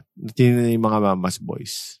reunion niya. Tinanong yung mga mama's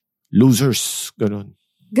boys. Losers. Ganun.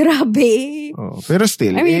 Grabe. Pero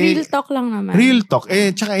still. I mean, real talk lang naman. Real talk.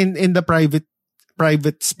 Tsaka in the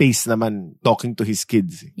private space naman, talking to his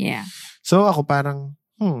kids. Yeah. So ako parang,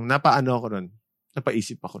 napaano ako ron.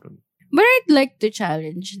 Napaisip ako ron. But I'd like to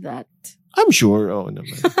challenge that. I'm sure. Oo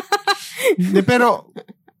naman. Pero,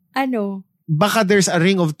 baka there's a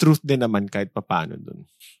ring of truth din naman kahit papaano dun.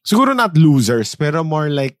 Siguro not losers, pero more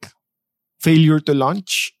like failure to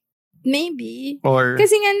launch. Maybe. Or,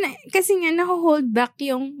 kasi nga nako-hold back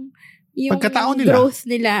yung pagkatao nila. Growth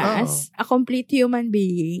nila as a complete human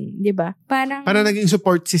being. Diba? Parang naging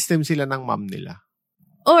support system sila ng mom nila.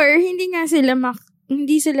 Or, hindi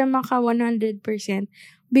sila maka 100%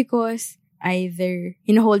 because either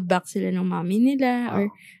hino-hold back sila ng mommy nila or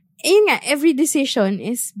yun nga, every decision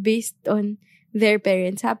is based on their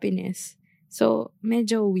parents' happiness. So,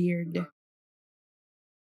 medyo weird.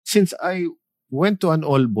 Since I went to an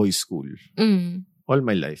all-boys school all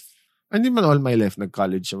my life, hindi man all my life,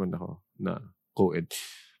 nag-college naman ako na co-ed.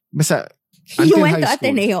 Basta, you went to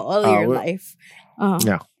Ateneo all your life.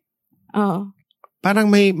 Yeah.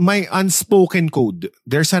 Parang may unspoken code.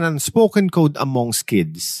 There's an unspoken code amongst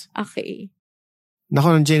kids. Okay. Naku,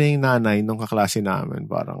 nandiyan yung nanay nung kaklase namin.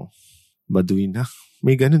 Parang, baduy na.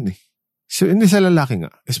 May ganun eh. So, hindi sa lalaki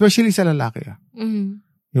nga. Especially sa lalaki.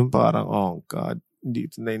 Yung parang, oh God,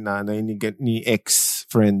 dito na yung nanay ni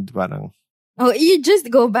ex-friend. Parang, you just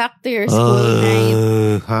go back to your school night.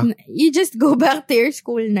 You just go back to your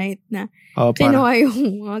school night na kinuha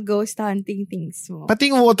yung mga ghost hunting things mo.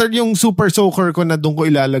 Pati yung super soaker ko na doon ko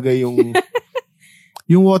ilalagay yung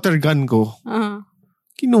yung water gun ko.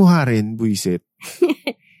 Kinuha rin, buisit.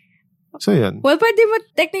 So, yan. Well,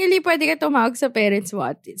 technically, pwede ka tumawag sa parents mo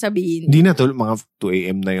at sabihin. Hindi na to, mga 2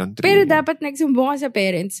 a.m. na yun. Pero dapat nagsumbong ka sa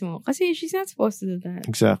parents mo kasi she's not supposed to do that.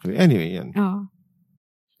 Exactly. Anyway, yan.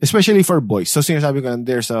 Especially for boys. So, sinasabi ko lang,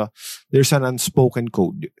 there's an unspoken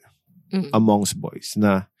code amongst boys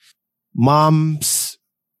na moms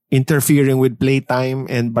interfering with playtime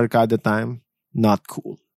and barkada time, not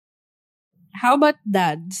cool. How about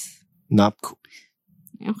dads? Not cool.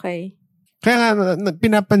 Okay. Kaya nga,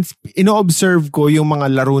 ino-observe ko yung mga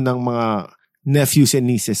laro ng mga nephews and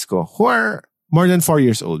nieces ko who are more than 4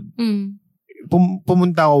 years old.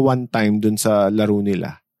 Pumunta ako one time dun sa laro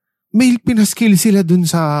nila. May pinaskill sila dun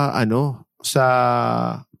sa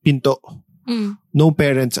pinto. No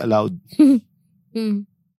parents allowed.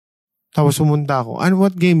 Tapos pumunta ako,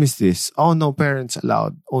 what game is this? Oh, no parents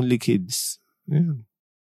allowed. Only kids. Yeah.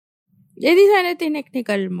 Di sana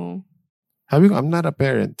tinechnical mo. Sabi ko, I'm not a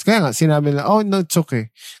parent. Kaya nga, sinabi nila, oh, no, it's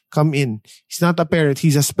okay. Come in. He's not a parent.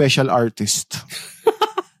 He's a special artist.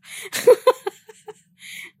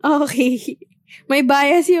 Okay. May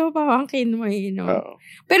bias yung pamangkin mo,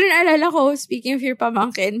 Pero naalala ko, speaking of your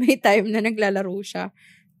pamangkin, may time na naglalaro siya.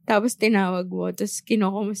 Tapos tinawag mo, tapos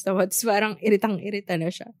kinukumusta mo, tapos parang iritang-irita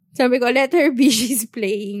na siya. Sabi ko, let her be, she's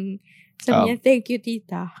playing. Sabi niya, thank you,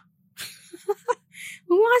 tita.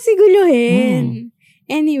 Huwag mo kasi guluhin.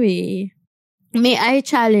 Anyway, may I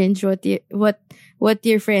challenge what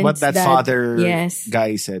your friend's what that dad, father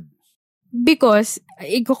guy said? Because,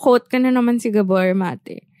 i-quote ka na naman si Gabor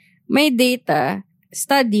Mate. May data,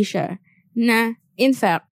 study siya, na, in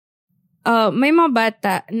fact, may mga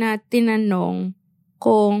bata na tinanong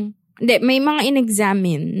may mga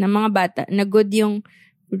in-examine na mga bata na good yung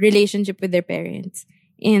relationship with their parents.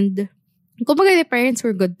 And, kumbaga their parents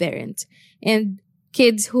were good parents. And,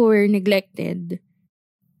 kids who were neglected,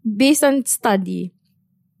 based on study,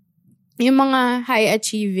 yung mga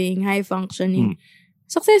high-achieving, high-functioning,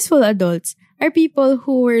 successful adults are people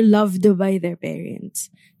who were loved by their parents.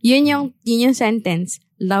 Yun yung sentence,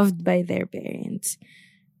 loved by their parents.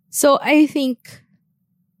 So, I think,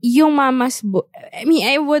 yung mama's boy, I mean,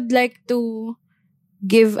 I would like to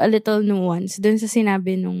give a little nuance dun sa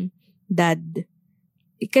sinabi nung dad.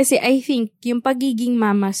 Kasi I think yung pagiging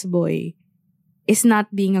mama's boy is not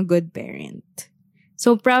being a good parent.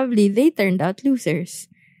 So probably they turned out losers.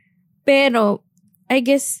 Pero, I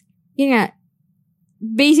guess, yun nga,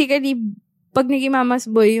 basically, pag naging mama's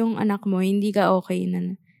boy yung anak mo, hindi ka okay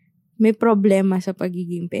na may problema sa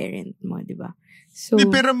pagiging parent mo, di ba? So,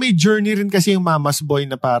 pero may journey rin kasi yung mama's boy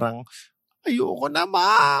na parang, ayoko na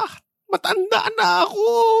matanda na ako.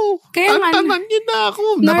 Kaya tantanan niyo na ako.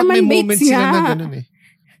 Dapat may moments sila na ganun eh.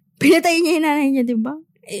 Pinatay niya yung nanay niya, di ba?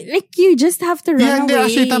 Like, you just have to run away. Hindi,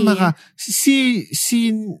 actually, tama ka.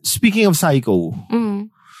 Speaking of psycho,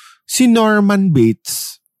 si Norman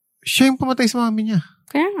Bates, siya yung pumatay sa mami niya.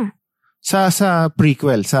 Kaya nga. Sa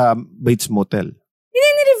prequel, sa Bates Motel. Hindi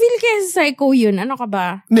ni-reveal kaya sa psycho yun. Ano ka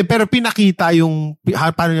ba? Hindi, pero pinakita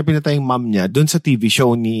paano niya pinatay yung mom niya doon sa TV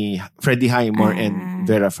show ni Freddie Highmore and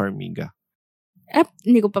Vera Farmiga.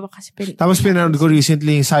 Hindi ko pa kasi Tapos pinanood ko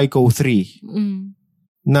recently yung Psycho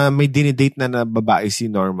 3 na may dinidate na babae si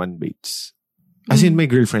Norman Bates. As in, may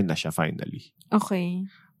girlfriend na siya finally. Okay.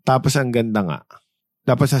 Tapos ang ganda nga.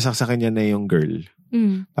 Tapos sasaksakan niya na yung girl.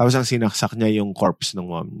 Tapos ang sinaksak niya yung corpse ng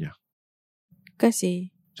mom niya.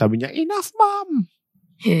 Kasi? Sabi niya, enough mom!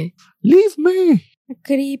 Leave me!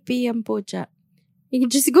 Creepy ang pocha. You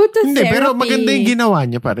just go to hindi, therapy. Pero maganda yung ginawa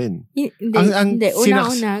niya pa rin. Hindi.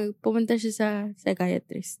 Una-una, pumunta siya sa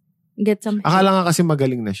psychiatrist. Get some help. Akala nga kasi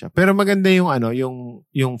magaling na siya. Pero maganda yung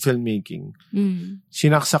yung filmmaking.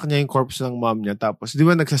 Sinaksak niya yung corpse ng mom niya. Tapos, di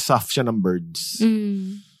ba nagsasoft siya ng birds?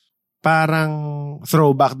 Parang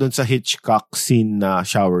throwback doon sa Hitchcock scene na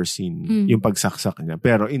shower scene. Yung pagsaksak niya.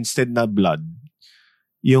 Pero instead na blood,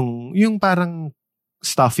 yung parang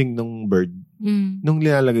stuffing ng bird, nung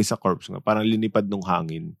nilalagay sa corpse nga, parang linipad ng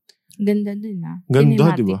hangin. Ganda din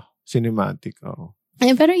Ganda, di ba? Cinematic, oo.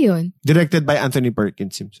 Pero yun. Directed by Anthony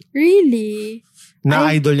Perkins Simpson. Really?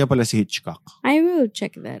 Na-idol niya pala si Hitchcock. I will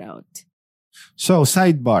check that out. So,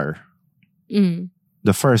 sidebar.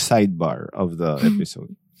 The first sidebar of the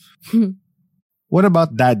episode. What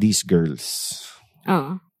about Daddy's Girls?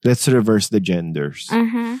 Let's reverse the genders.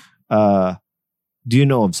 Do you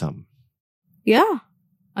know of some? Yeah.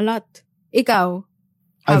 A lot. Ikaw?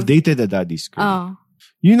 I've dated a daddy's girl.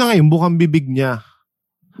 Yun na nga, yung bukang bibig niya.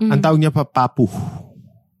 Ang tawag niya pa, Papu.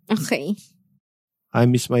 Okay. I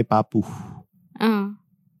miss my Papu.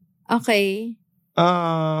 Okay.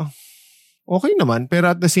 Okay naman,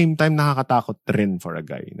 pero at the same time, nakakatakot rin for a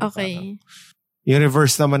guy. Okay. Yung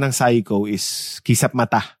reverse naman ng Psycho is Kisap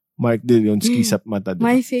Mata. Mark Dillon's Kisap Mata. Diba?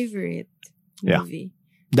 My favorite movie.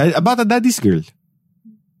 About a daddy's girl.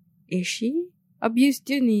 Is she? Abused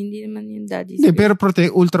yun eh. Hindi naman yung daddy's Hindi, girl. pero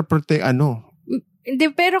ultra Hindi,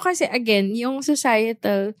 pero kasi again, yung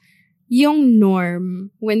societal, yung norm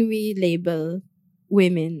when we label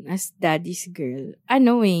women as daddy's girl,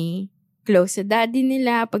 close sa daddy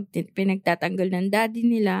nila, pag pinagtatanggol ng daddy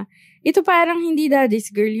nila, ito parang hindi daddy's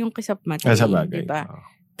girl yung Kisap Mata. Sa bagay. Diba?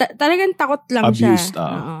 Talagang takot lang abused,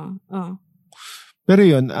 siya. Pero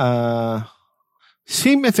yun,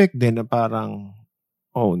 same effect din na parang,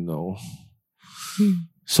 oh no.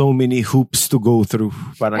 So many hoops to go through.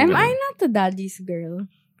 Parang Am ganun. I not a daddy's girl?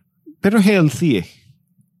 Pero healthy eh.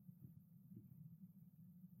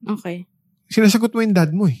 Okay. Sinasagot mo yung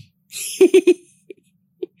dad mo eh.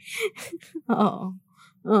 Oo.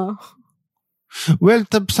 Well,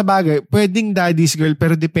 sa bagay, pwedeng daddy's girl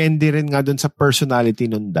pero depende rin nga dun sa personality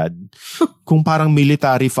ng dad. Kung parang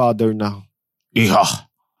military father na,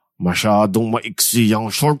 masyadong maiksi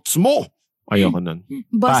ang shorts mo. Ayoko nun.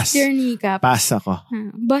 Bust Your Kneecaps. Pass ako.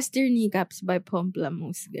 Bust Your Kneecaps by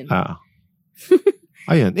Pomplamoose.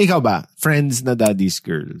 Ayun. Ikaw ba? Friends na daddy's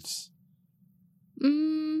girls?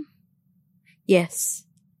 Yes.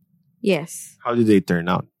 How did they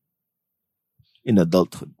turn out? In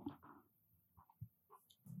adulthood?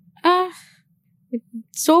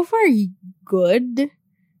 So far, good.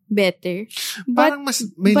 Better. Parang mas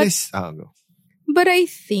may less. But I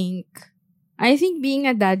think being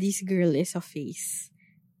a daddy's girl is a phase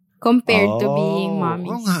compared to being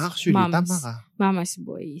mama's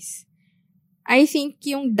boys. I think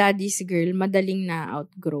yung daddy's girl madaling na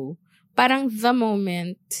outgrow. Parang the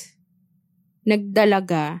moment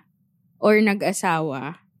nagdalaga or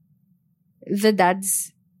nag-asawa, the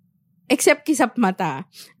dads, except Kisap Mata,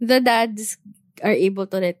 the dads are able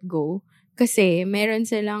to let go kasi meron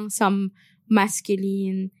silang some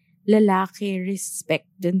masculine lalaki respect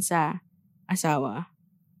dun sa asawa.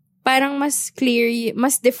 Parang mas clear,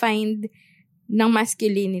 mas defined ng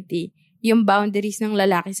masculinity yung boundaries ng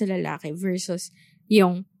lalaki sa lalaki versus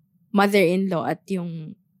yung mother-in-law at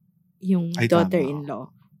yung yung Ay, daughter-in-law.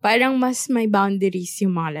 Parang mas may boundaries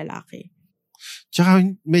yung mga lalaki. Tsaka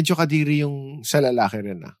medyo kadiri yung sa lalaki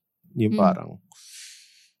rin Yung parang,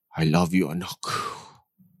 I love you, anak.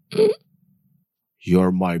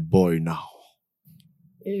 You're my boy now.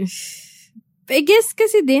 I guess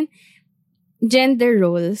kasi din, gender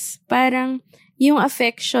roles, parang yung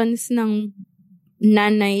affections ng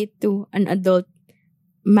nanay to an adult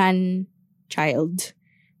man-child,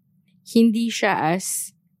 hindi siya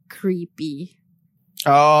as creepy.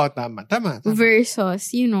 Oh, tama.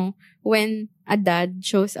 Versus, when a dad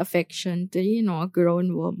shows affection to, a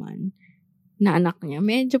grown woman na anak niya,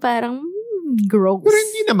 medyo parang gross. Pero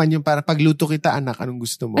hindi naman yung para pagluto kita, anak, anong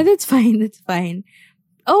gusto mo? Oh, that's fine.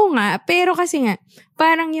 Oo nga, pero kasi nga,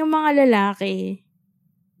 parang yung mga lalaki,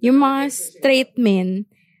 yung mga straight men,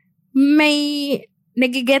 may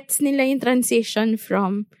nagigets nila yung transition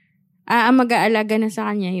from mag-aalaga na sa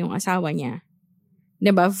kanya yung asawa niya.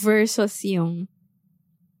 'Di ba? Versus yung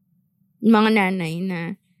mga nanay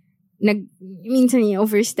na minsan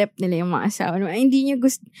overstep nila yung mga asawa. Hindi niya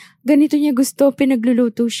gusto, ganito niya gusto,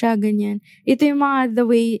 pinagluluto siya, ganyan. Ito yung mga the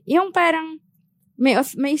way, yung parang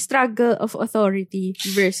may struggle of authority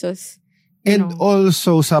versus and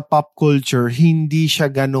also sa pop culture, hindi siya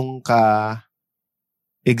ganong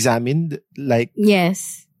examined, like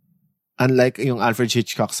yes, unlike yung Alfred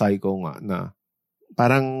Hitchcock Psycho nga na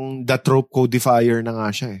parang the trope codifier na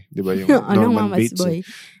nga siya di ba yung Norman Bates boy.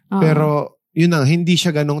 Pero yun hindi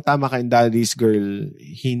siya ganong tama ka in Daddy's Girl,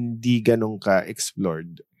 hindi ganong ka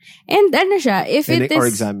explored and siya or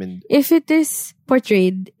examined. If it is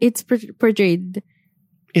portrayed, it's portrayed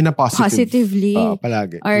in a positively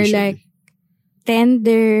palagi, or usually. like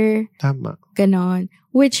tender, tama, ganon,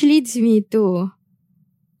 which leads me to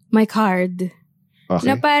my card. Okay.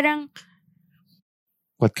 Na parang,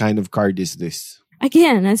 what kind of card is this?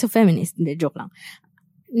 Again, as a feminist, hindi, joke lang.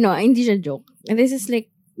 No, hindi siya joke. This is like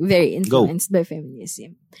very influenced by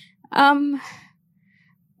feminism.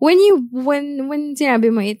 When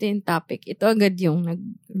sinabi mo ito yung topic, ito agad yung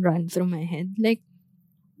nag-run through my head. Like,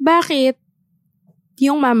 bakit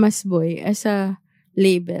yung mama's boy as a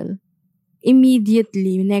label,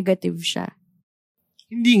 immediately negative siya?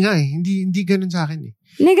 Hindi nga Hindi ganun sa akin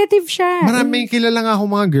Negative siya. Maraming kilala nga ako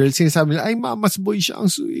mga girls, sinasabi nila, ay, mama's boy siya, ang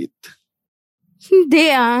sweet. Hindi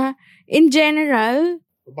In general,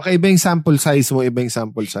 baka iba yung sample size mo, iba yung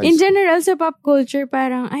sample size. In general, sa pop culture,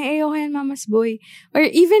 parang, ay, ayoko yan, mama's boy. Or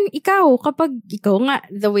even ikaw, kapag ikaw nga,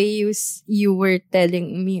 the way you were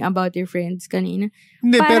telling me about your friends kanina,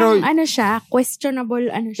 hindi, parang, pero, siya,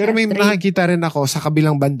 questionable, siya. Pero may nakikita rin ako, sa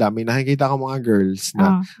kabilang banda, may nakikita ko mga girls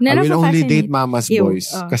na, I will only date mama's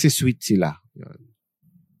boys kasi sweet sila. Yun.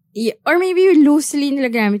 Yeah, or maybe you loosely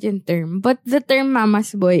nila gamit yung term, but the term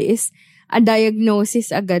mama's boy is a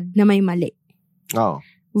diagnosis agad na may mali. Oh.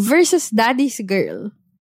 Versus daddy's girl.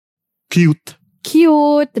 Cute,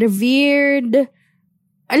 revered.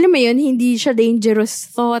 Alam mo yun, hindi siya dangerous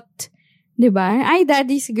thought. Diba? Ay,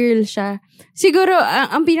 daddy's girl siya. Siguro,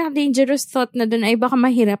 ang pinaka-dangerous thought na dun ay baka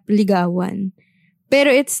mahirap ligawan.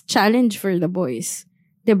 Pero it's challenge for the boys.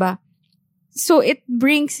 Diba? So, it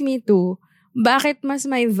brings me to, bakit mas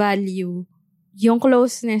may value yung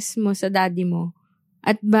closeness mo sa daddy mo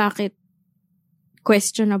at bakit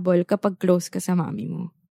questionable kapag close ka sa mami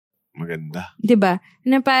mo. Maganda. 'Di ba?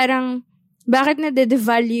 Na parang bakit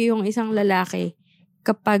na-devalue yung isang lalaki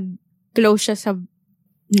kapag close siya sa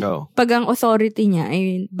pag ang authority niya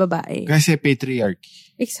ay babae. Kasi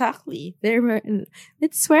patriarchy. Exactly.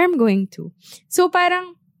 That's where I'm going to. So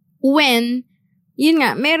parang when yun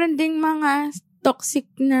nga, meron ding mga toxic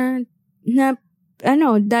na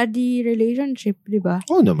daddy relationship, 'di ba?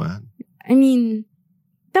 Oo naman. I mean,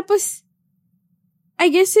 tapos I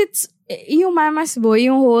guess it's yung mama's boy,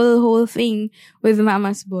 yung whole thing with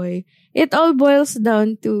mama's boy. It all boils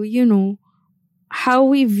down to, how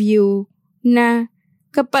we view na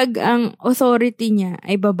kapag ang authority niya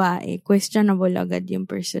ay babae, questionable agad yung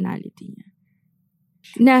personality niya.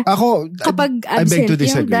 Na ako, kapag I beg to absent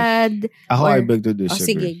disagree. yung dad, I beg to disagree.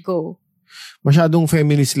 Sige, go. Masyadong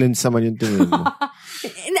feminist lens naman yung tingin mo.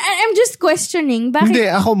 I'm just questioning. Bakit, hindi,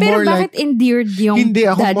 ako pero more bakit like, endeared yung hindi,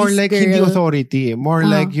 ako daddy's more like girl? Hindi authority. More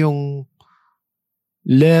like yung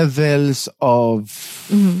levels of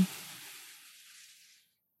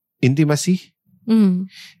intimacy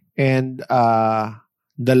and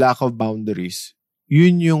the lack of boundaries.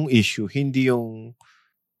 Yun yung issue. Hindi yung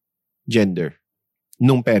gender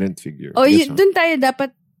nung parent figure. Dun tayo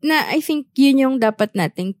dapat na I think yun yung dapat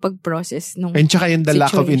nating pag-process nung and tsaka yung the situation.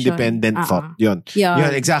 lack of independent thought. Yun.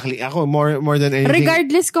 Yun, exactly. Ako, more than anything.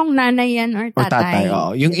 Regardless kung nanay yan or tatay.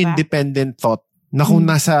 Yung diba? Independent thought na kung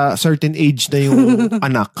nasa certain age na yung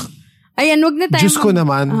anak, Ayan, wag na tayo. Diyos ko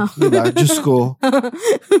naman. Diba? Diyos ko.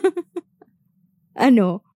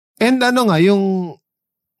 Ano? And ano nga, yung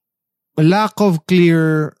lack of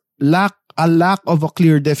a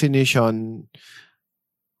clear definition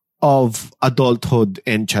of adulthood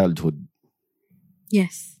and childhood.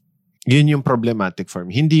 Yes. Yun yung problematic for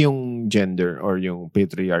me. Hindi yung gender or yung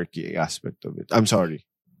patriarchy aspect of it. I'm sorry.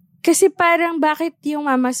 Kasi parang bakit yung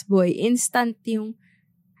mama's boy, instant yung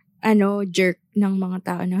jerk ng mga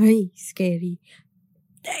tao na, hey, scary.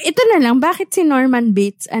 Ito na lang, bakit si Norman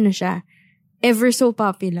Bates, siya, ever so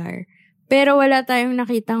popular, pero wala tayong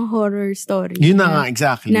nakitang horror story. Yun na nga,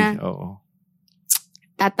 exactly. Oo.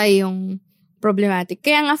 Tatay yung problematic.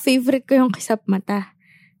 Kaya nga, favorite ko yung Kisap Mata.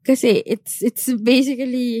 Kasi, it's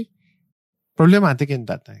basically problematic yung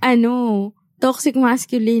tatay. Toxic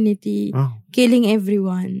masculinity, killing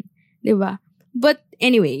everyone. Diba? But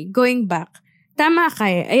anyway, going back, tama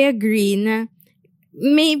kayo. I agree na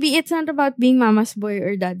maybe it's not about being mama's boy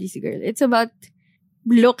or daddy's girl. It's about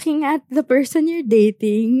looking at the person you're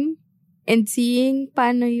dating and seeing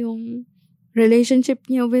paano yung relationship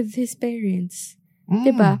niya with his parents.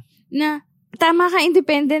 Diba? Na tama ka,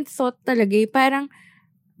 independent thought talaga eh. Parang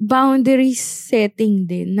boundary setting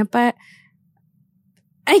din. Na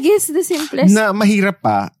I guess the simplest... Na mahirap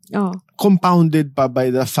pa. Compounded pa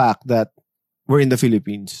by the fact that we're in the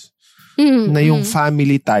Philippines. Na yung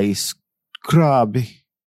family ties, grabe.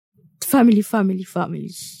 Family.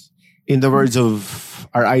 In the words of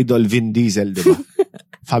our idol, Vin Diesel, di ba?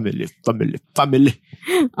 family.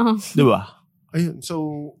 Di ba? Ayun,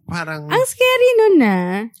 so parang... Ang scary nun na.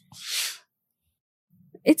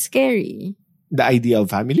 It's scary. The idea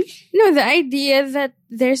of family? No, the idea that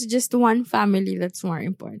there's just one family that's more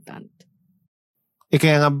important.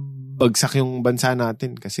 Kaya nga bagsak yung bansa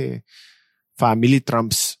natin kasi family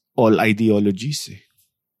trumps all ideologies eh.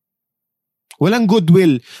 Walang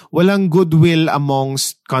goodwill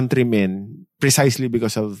amongst countrymen precisely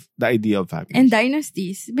because of the idea of family. And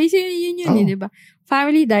dynasties. Basically, yun di ba?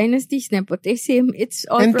 Family dynasties, nepotism, it's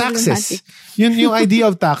all and problematic. Taxes. Yung idea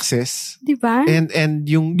of taxes. Di ba? And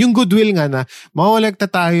yung goodwill nga na mawalagta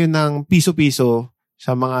tayo ng piso-piso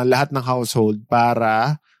sa mga lahat ng household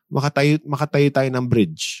para makatayo tayo ng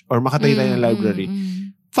bridge or makatayo tayo ng library.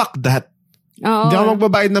 Fuck that. Hindi ako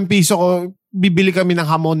magbabayad ng piso ko, bibili kami ng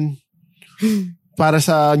hamon para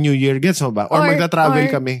sa New Year. Gets mo ba? Or magta-travel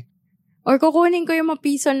kami. Or kukunin ko yung mga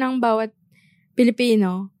piso ng bawat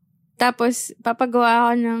Pilipino. Tapos, papagawa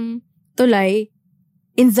ako ng tulay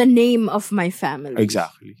in the name of my family.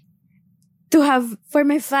 Exactly. For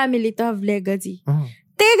my family to have legacy.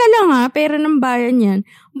 Teka lang pera ng bayan yan.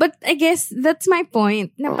 But I guess that's my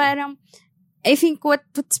point. Na parang, I think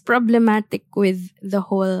what's problematic with the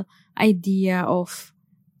whole idea of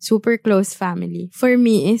super close family, for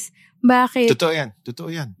me is, bakit? Totoo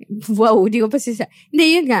yan. Wow, di ko pa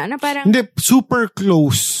Hindi, yun nga, na parang... Hindi, super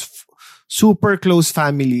close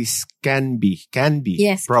families can be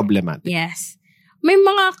problematic. Yes.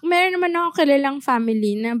 Meron naman ako kilalang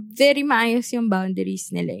family na very maayos yung boundaries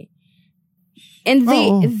nila eh. And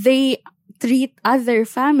they treat other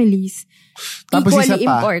families tapos equally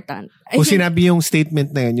important. Kung sinabi yung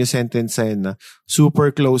statement na yun, yung sentence na yun na super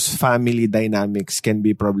close family dynamics can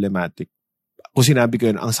be problematic. Kung sinabi ko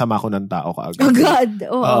yun, ang sama ko ng tao kaagad. Oh God,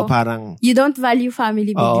 oo. Parang... You don't value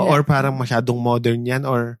family bigla. Or parang masyadong modern yan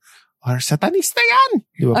or satanista yan.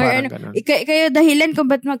 Di ba parang ganun? Kayo dahilan kung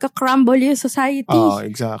ba't magka-crumble yung society.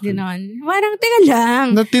 Exactly. Ganon. Parang, teka lang.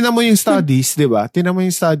 Tinan mo yung studies, di ba? Tinan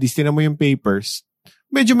mo yung papers.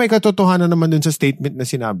 Medyo may katotohanan naman dun sa statement na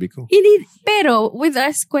sinabi ko. Pero, with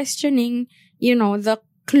us questioning, the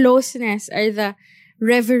closeness or the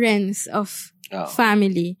reverence of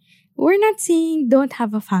family, we're not saying don't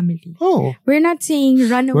have a family. We're not saying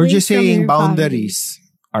run away from your family. We're just saying boundaries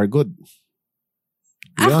are good.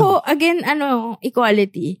 Ako, again,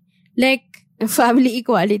 equality. Like, family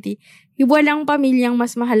equality. Walang pamilyang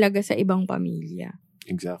mas mahalaga sa ibang pamilya.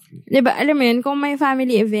 Exactly. Diba, alam mo yun, kung may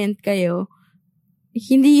family event kayo,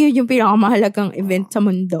 hindi yun yung pinakamahalagang event sa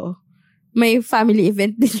mundo. May family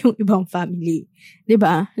event din yung ibang family.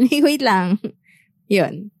 Diba? Wait lang.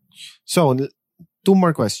 Yun. So, 2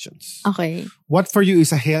 more questions. Okay. What for you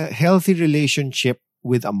is a healthy relationship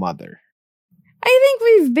with a mother? I think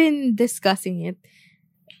we've been discussing it.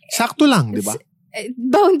 Sakto lang, di ba?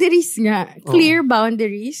 Boundaries nga. Clear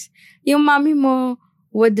boundaries. Yung mommy mo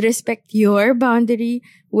would respect your boundary,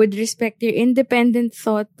 would respect your independent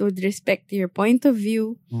thought, would respect your point of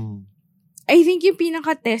view. I think yung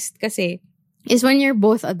pinaka-test kasi is when you're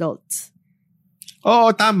both adults.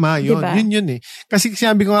 Oo, tama. Yun. Diba? Yun eh. Kasi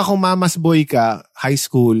sinabi ko nga kung mama's boy ka, high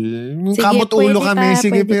school, kamot ulo kami,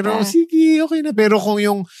 sige, pero sige, okay na. Pero kung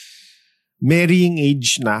yung marrying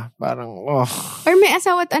age na, parang, Or may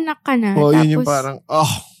asawa at anak ka na. Tapos, yun yung parang,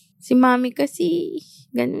 si mami kasi,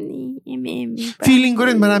 ganun eh. Feeling ko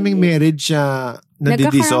rin maraming marriage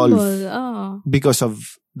na-dissolve. Because of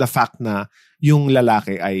the fact na yung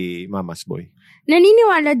lalaki ay mama's boy.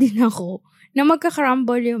 Naniniwala din ako na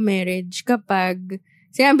magkakarambol yung marriage kapag,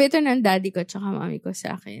 sinabi ito ng daddy ko tsaka mami ko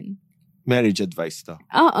sa akin. Marriage advice to.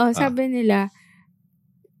 Oo, sabi nila,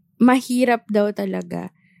 mahirap daw talaga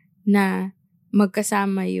na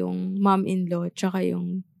magkasama yung mom-in-law tsaka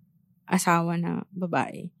yung asawa na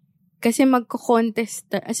babae. Kasi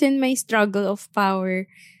magko-contest, as in may struggle of power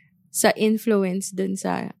sa influence dun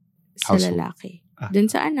sa lalaki. Dun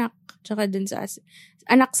sa anak, tsaka dun sa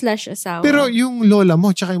anak/asawa. Pero yung lola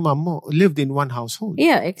mo tsaka yung mom mo lived in one household.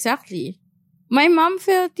 Yeah, exactly. My mom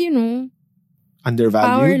felt, undervalued?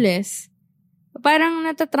 Powerless. Parang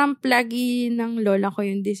natatrump lagi ng lola ko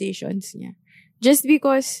yung decisions niya. Just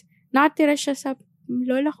because nakatira siya sa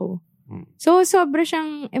lola ko. So, sobra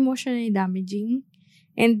siyang emotionally damaging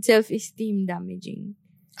and self-esteem damaging.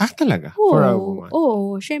 Talaga? For a woman?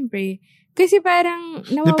 Oo, syempre. Kasi parang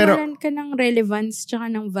nawawalan ka ng relevance tsaka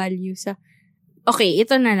ng value sa... Okay,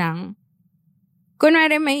 ito na lang.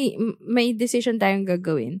 Kunwari may decision tayong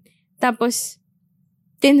gagawin. Tapos,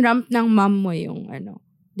 tinrump ng mom mo yung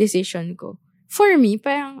decision ko. For me,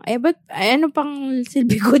 parang, ano pang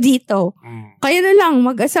silbi ko dito? Kayo na lang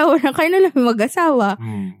mag-asawa.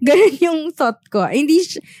 Ganun yung thought ko. Hindi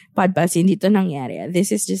ito nangyari.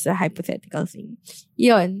 This is just a hypothetical thing.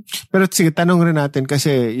 Yun. Pero sige, tanong rin natin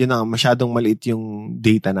kasi yun ang masyadong maliit yung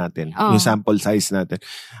data natin. Yung sample size natin.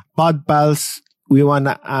 Podpals, we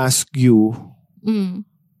wanna ask you,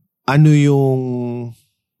 ano yung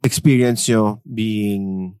experience nyo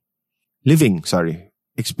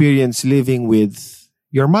experience living with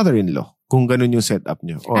your mother-in-law, kung ganun yung setup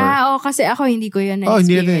nyo. Or, kasi ako hindi ko yun na-experience.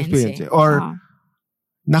 Hindi na experience. Or,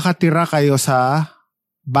 nakatira kayo sa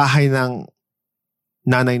bahay ng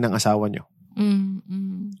nanay ng asawa nyo.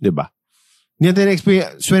 Diba? Hindi natin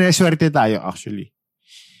na-experience. Swerte tayo, actually.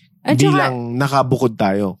 Bilang nakabukod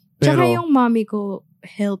tayo. Pero, tsaka yung mommy ko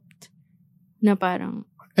helped na parang...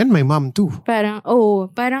 And my mom too. Parang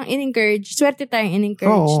in-encourage. Swerte tayong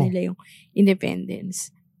in-encourage nila yung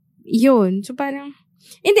independence. Yun. So parang,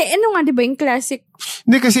 hindi, diba yung classic?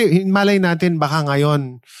 Hindi kasi, malay natin, baka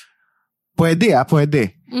ngayon, pwede.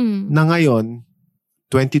 Na ngayon,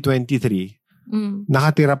 2023,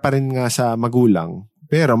 nakatira pa rin nga sa magulang,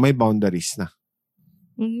 pero may boundaries na.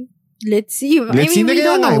 Let's see. We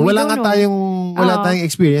don't know. Wala tayong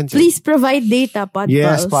experience. Please provide data, Podpals.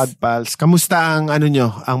 Yes, Podpals. Kamusta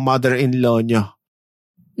ang mother-in-law nyo?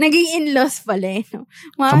 Naging in-laws pala no?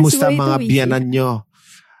 Kamusta mga biyanan nyo?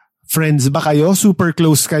 Friends ba kayo? Super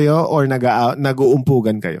close kayo? Or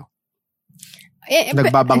nag-uumpugan kayo?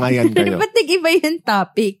 Nagbabangayan kayo? Ba't nag-iba yung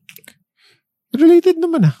topic? Related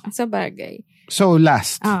naman Sa bagay. So,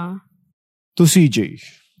 last. To CJ.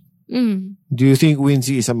 Do you think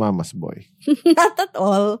Wincy is a mama's boy? Not at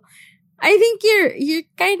all. I think you're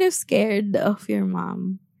kind of scared of your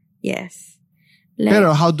mom. Yes.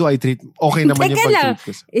 Pero how do I treat? Okay naman yung pag-treat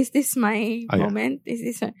ko. Is this my moment? Is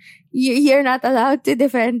this you're not allowed to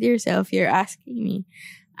defend yourself. You're asking me.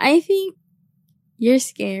 I think you're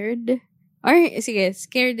scared. Or sige,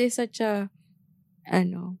 scared is such a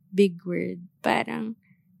big word. Parang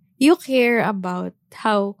you care about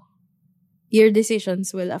how your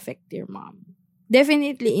decisions will affect your mom.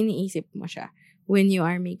 Definitely, iniisip mo siya when you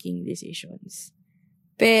are making decisions.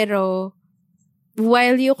 Pero,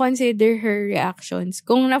 while you consider her reactions,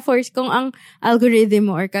 kung ang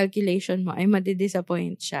algorithm mo or calculation mo ay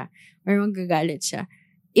madidisappoint siya or magagalit siya,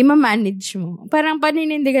 ima-manage mo. Parang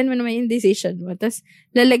paninindigan mo naman yung decision mo. Tapos,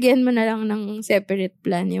 lalagyan mo na lang ng separate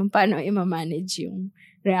plan yung paano ima-manage yung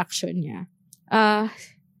reaction niya.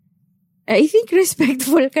 I think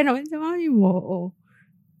respectful ka naman sa mami mo.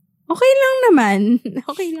 Okay lang naman.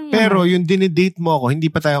 Pero yung dinidate mo ako, hindi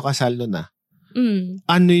pa tayo kasal nun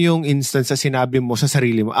Ano yung instance sa sinabi mo sa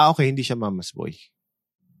sarili mo, okay, hindi siya mama's boy?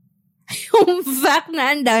 Yung fact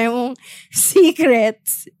na ang dami mong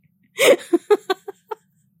secrets.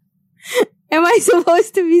 Am I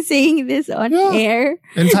supposed to be saying this on air?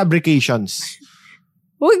 And fabrications.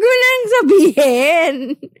 Huwag mo lang sabihin.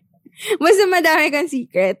 Basta madami kang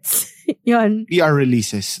secrets. Yun. PR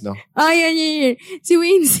releases, no? Yun. Si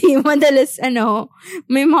Wincy, madalas,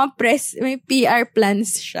 may may PR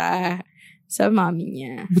plans siya sa mami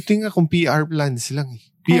niya. Buti nga kung PR plans lang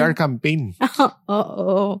PR campaign.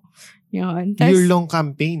 Oo. Yun. Year-long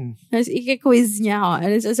campaign. Tapos ika-quiz niya ako.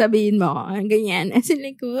 Ano sasabihin mo? Ganyan. As in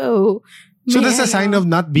like, wow. So that's a sign of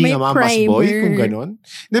not being a mama's boy, kung ganon?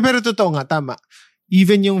 Pero totoo nga, tama.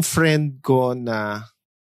 even yung friend ko na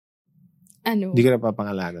ano? Hindi ko na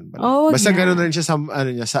papangalanan pala. Basta gano'n rin siya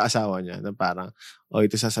sa asawa niya na parang,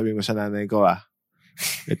 ito sasabihin ko sa nanay ko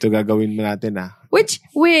ito gagawin mo natin Which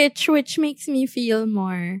makes me feel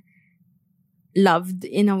more loved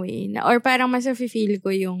in a way. Or parang mas feel ko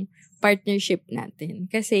yung partnership natin.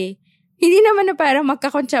 Kasi, hindi naman na parang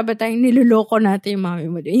magkakontsaba tayong niloloko natin yung mami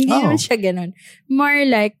mo. Hindi naman siya ganun. More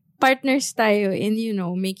like, partners tayo in,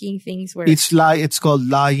 making things work. It's called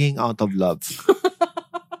lying out of love.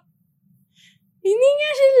 Hindi nga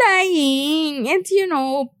siya lying. And,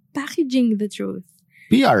 packaging the truth.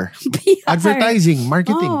 PR. Advertising,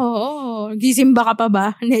 marketing. Oo. Gisimba ka pa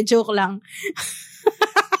ba? Joke lang.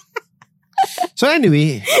 So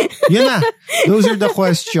anyway, yun na. Those are the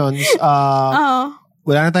questions.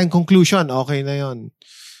 Wala na tayong conclusion. Okay na yun.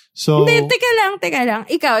 So, hindi, teka lang.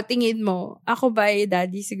 Ikaw, tingin mo, ako ba ay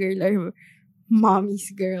daddy's girl or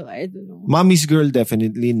mommy's girl? I don't know. Mommy's girl,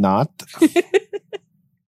 definitely not.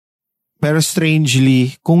 Pero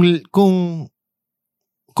strangely, kung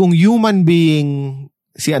human being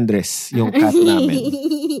si Andres, yung cat namin.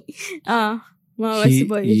 Mama's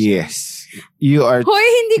boy. Yes. You are... Hoy,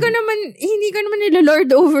 hindi ko naman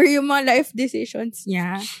nilolord over yung mga life decisions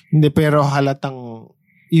niya. Hindi, pero halatang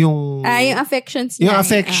yung affections niya. Yung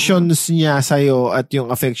affections niya sa'yo at yung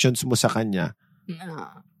affections mo sa kanya.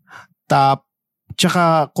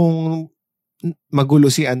 Tsaka kung magulo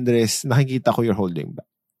si Andres, nakikita ko you're holding back.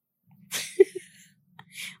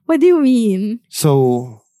 What do you mean?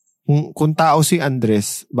 So, kung tao si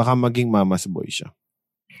Andres, baka maging mama's boy siya.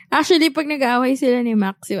 Actually, pag nag-aaway sila ni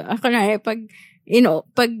Max, ako na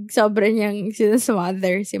pag sobra niyang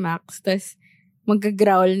sinasmother si Max, tas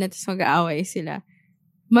mag-growl na, tas mag-aaway sila,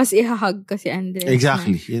 mas ihahag ko si Andres.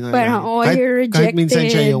 Exactly. Parang, you're rejected. Kahit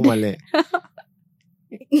minsan siya yung mali.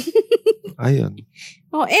 Ayun.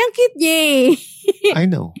 Ang cute niya I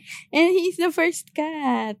know. And he's the first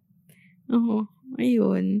cat.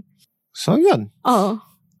 Ayun. So, yun.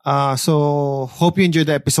 So, hope you enjoyed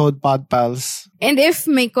the episode, Pod Pals. And if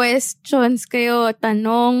may questions kayo,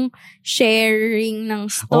 tanong, sharing ng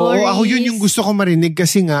stories. Ako yun yung gusto ko marinig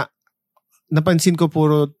kasi nga, napansin ko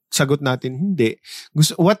puro sagot natin, hindi.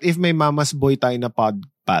 What if may mama's boy tayo na Pod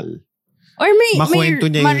Pal? Or may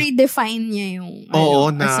ma-redefine niya yung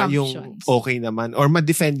na assumptions. Yung okay naman. Or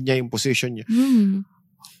ma-defend niya yung position niya.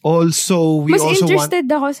 Also, we mas also interested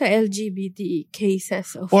ako sa LGBT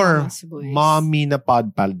cases of mama's boys. Or mommy na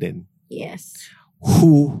podpal din. Yes.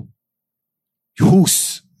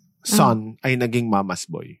 Whose son ay naging mama's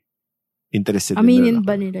boy. Interested aminin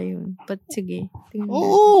ba nila yun? But sige.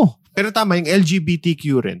 Oo. Pero tama, yung LGBTQ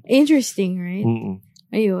rin. Interesting, right? Mm-mm.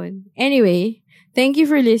 Ayun. Anyway, thank you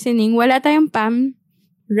for listening. Wala tayong Pam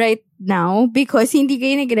right now because hindi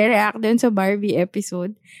kayo nagre-react doon sa Barbie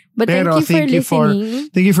episode. But pero thank you for listening.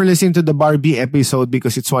 Thank you for listening to the Barbie episode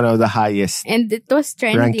because it's one of the highest. And it was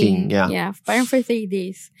trending. Ranking, yeah. Parang for 3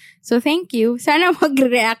 days. So thank you. Sana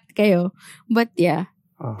mag-react kayo. But yeah.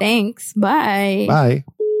 Thanks. Bye. Bye.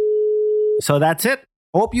 So that's it.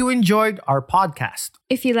 Hope you enjoyed our podcast.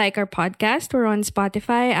 If you like our podcast, we're on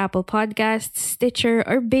Spotify, Apple Podcasts, Stitcher,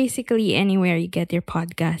 or basically anywhere you get your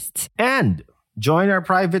podcasts. And join our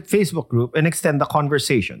private Facebook group and extend the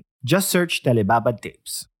conversation. Just search Telebabad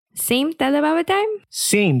Tapes. Same Telebabad time?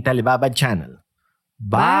 Same Telebabad channel.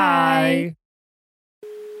 Bye!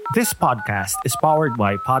 This podcast is powered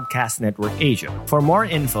by Podcast Network Asia. For more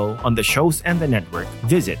info on the shows and the network,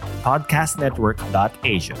 visit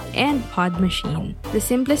podcastnetwork.asia. And Podmachine, the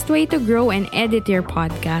simplest way to grow and edit your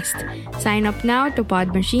podcast. Sign up now to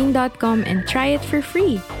podmachine.com and try it for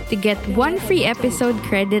free. To get 1 free episode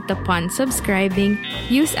credit upon subscribing,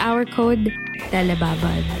 use our code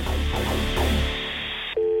TELEBABAD.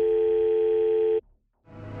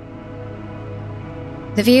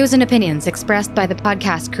 The views and opinions expressed by the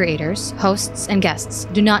podcast creators, hosts, and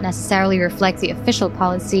guests do not necessarily reflect the official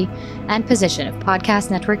policy and position of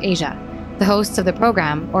Podcast Network Asia, the hosts of the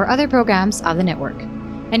program, or other programs of the network.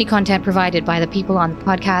 Any content provided by the people on the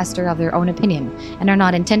podcast are of their own opinion and are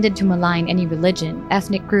not intended to malign any religion,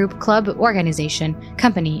 ethnic group, club, organization,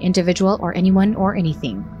 company, individual, or anyone or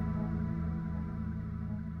anything.